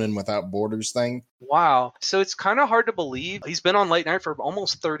the Conan Without Borders thing. Wow. So it's kind of hard to believe. He's been on late night for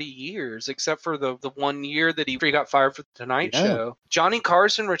almost 30 years, except for the 1 year that he got fired for the Tonight Show. Johnny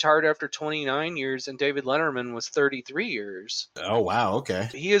Carson retired after 29 years, and David Letterman was 33 years. Oh, wow. Okay.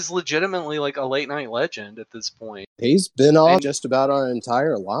 He is legitimately like a late night legend at this point. He's been on just about our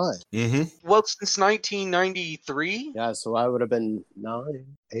entire line. Mm-hmm. Well, since 1993? Yeah, so I would have been 9,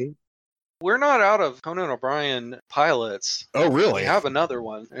 8. We're not out of Conan O'Brien pilots. Oh, really? We have another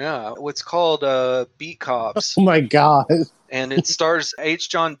one. Yeah. It's called Beat Cops. Oh, my God. And it stars H.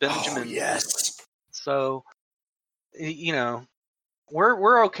 John Benjamin. Oh, yes. So, you know,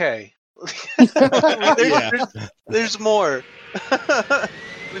 we're okay. There's more.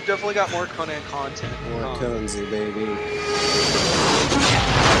 We've definitely got more Conan content. More Conesy, baby.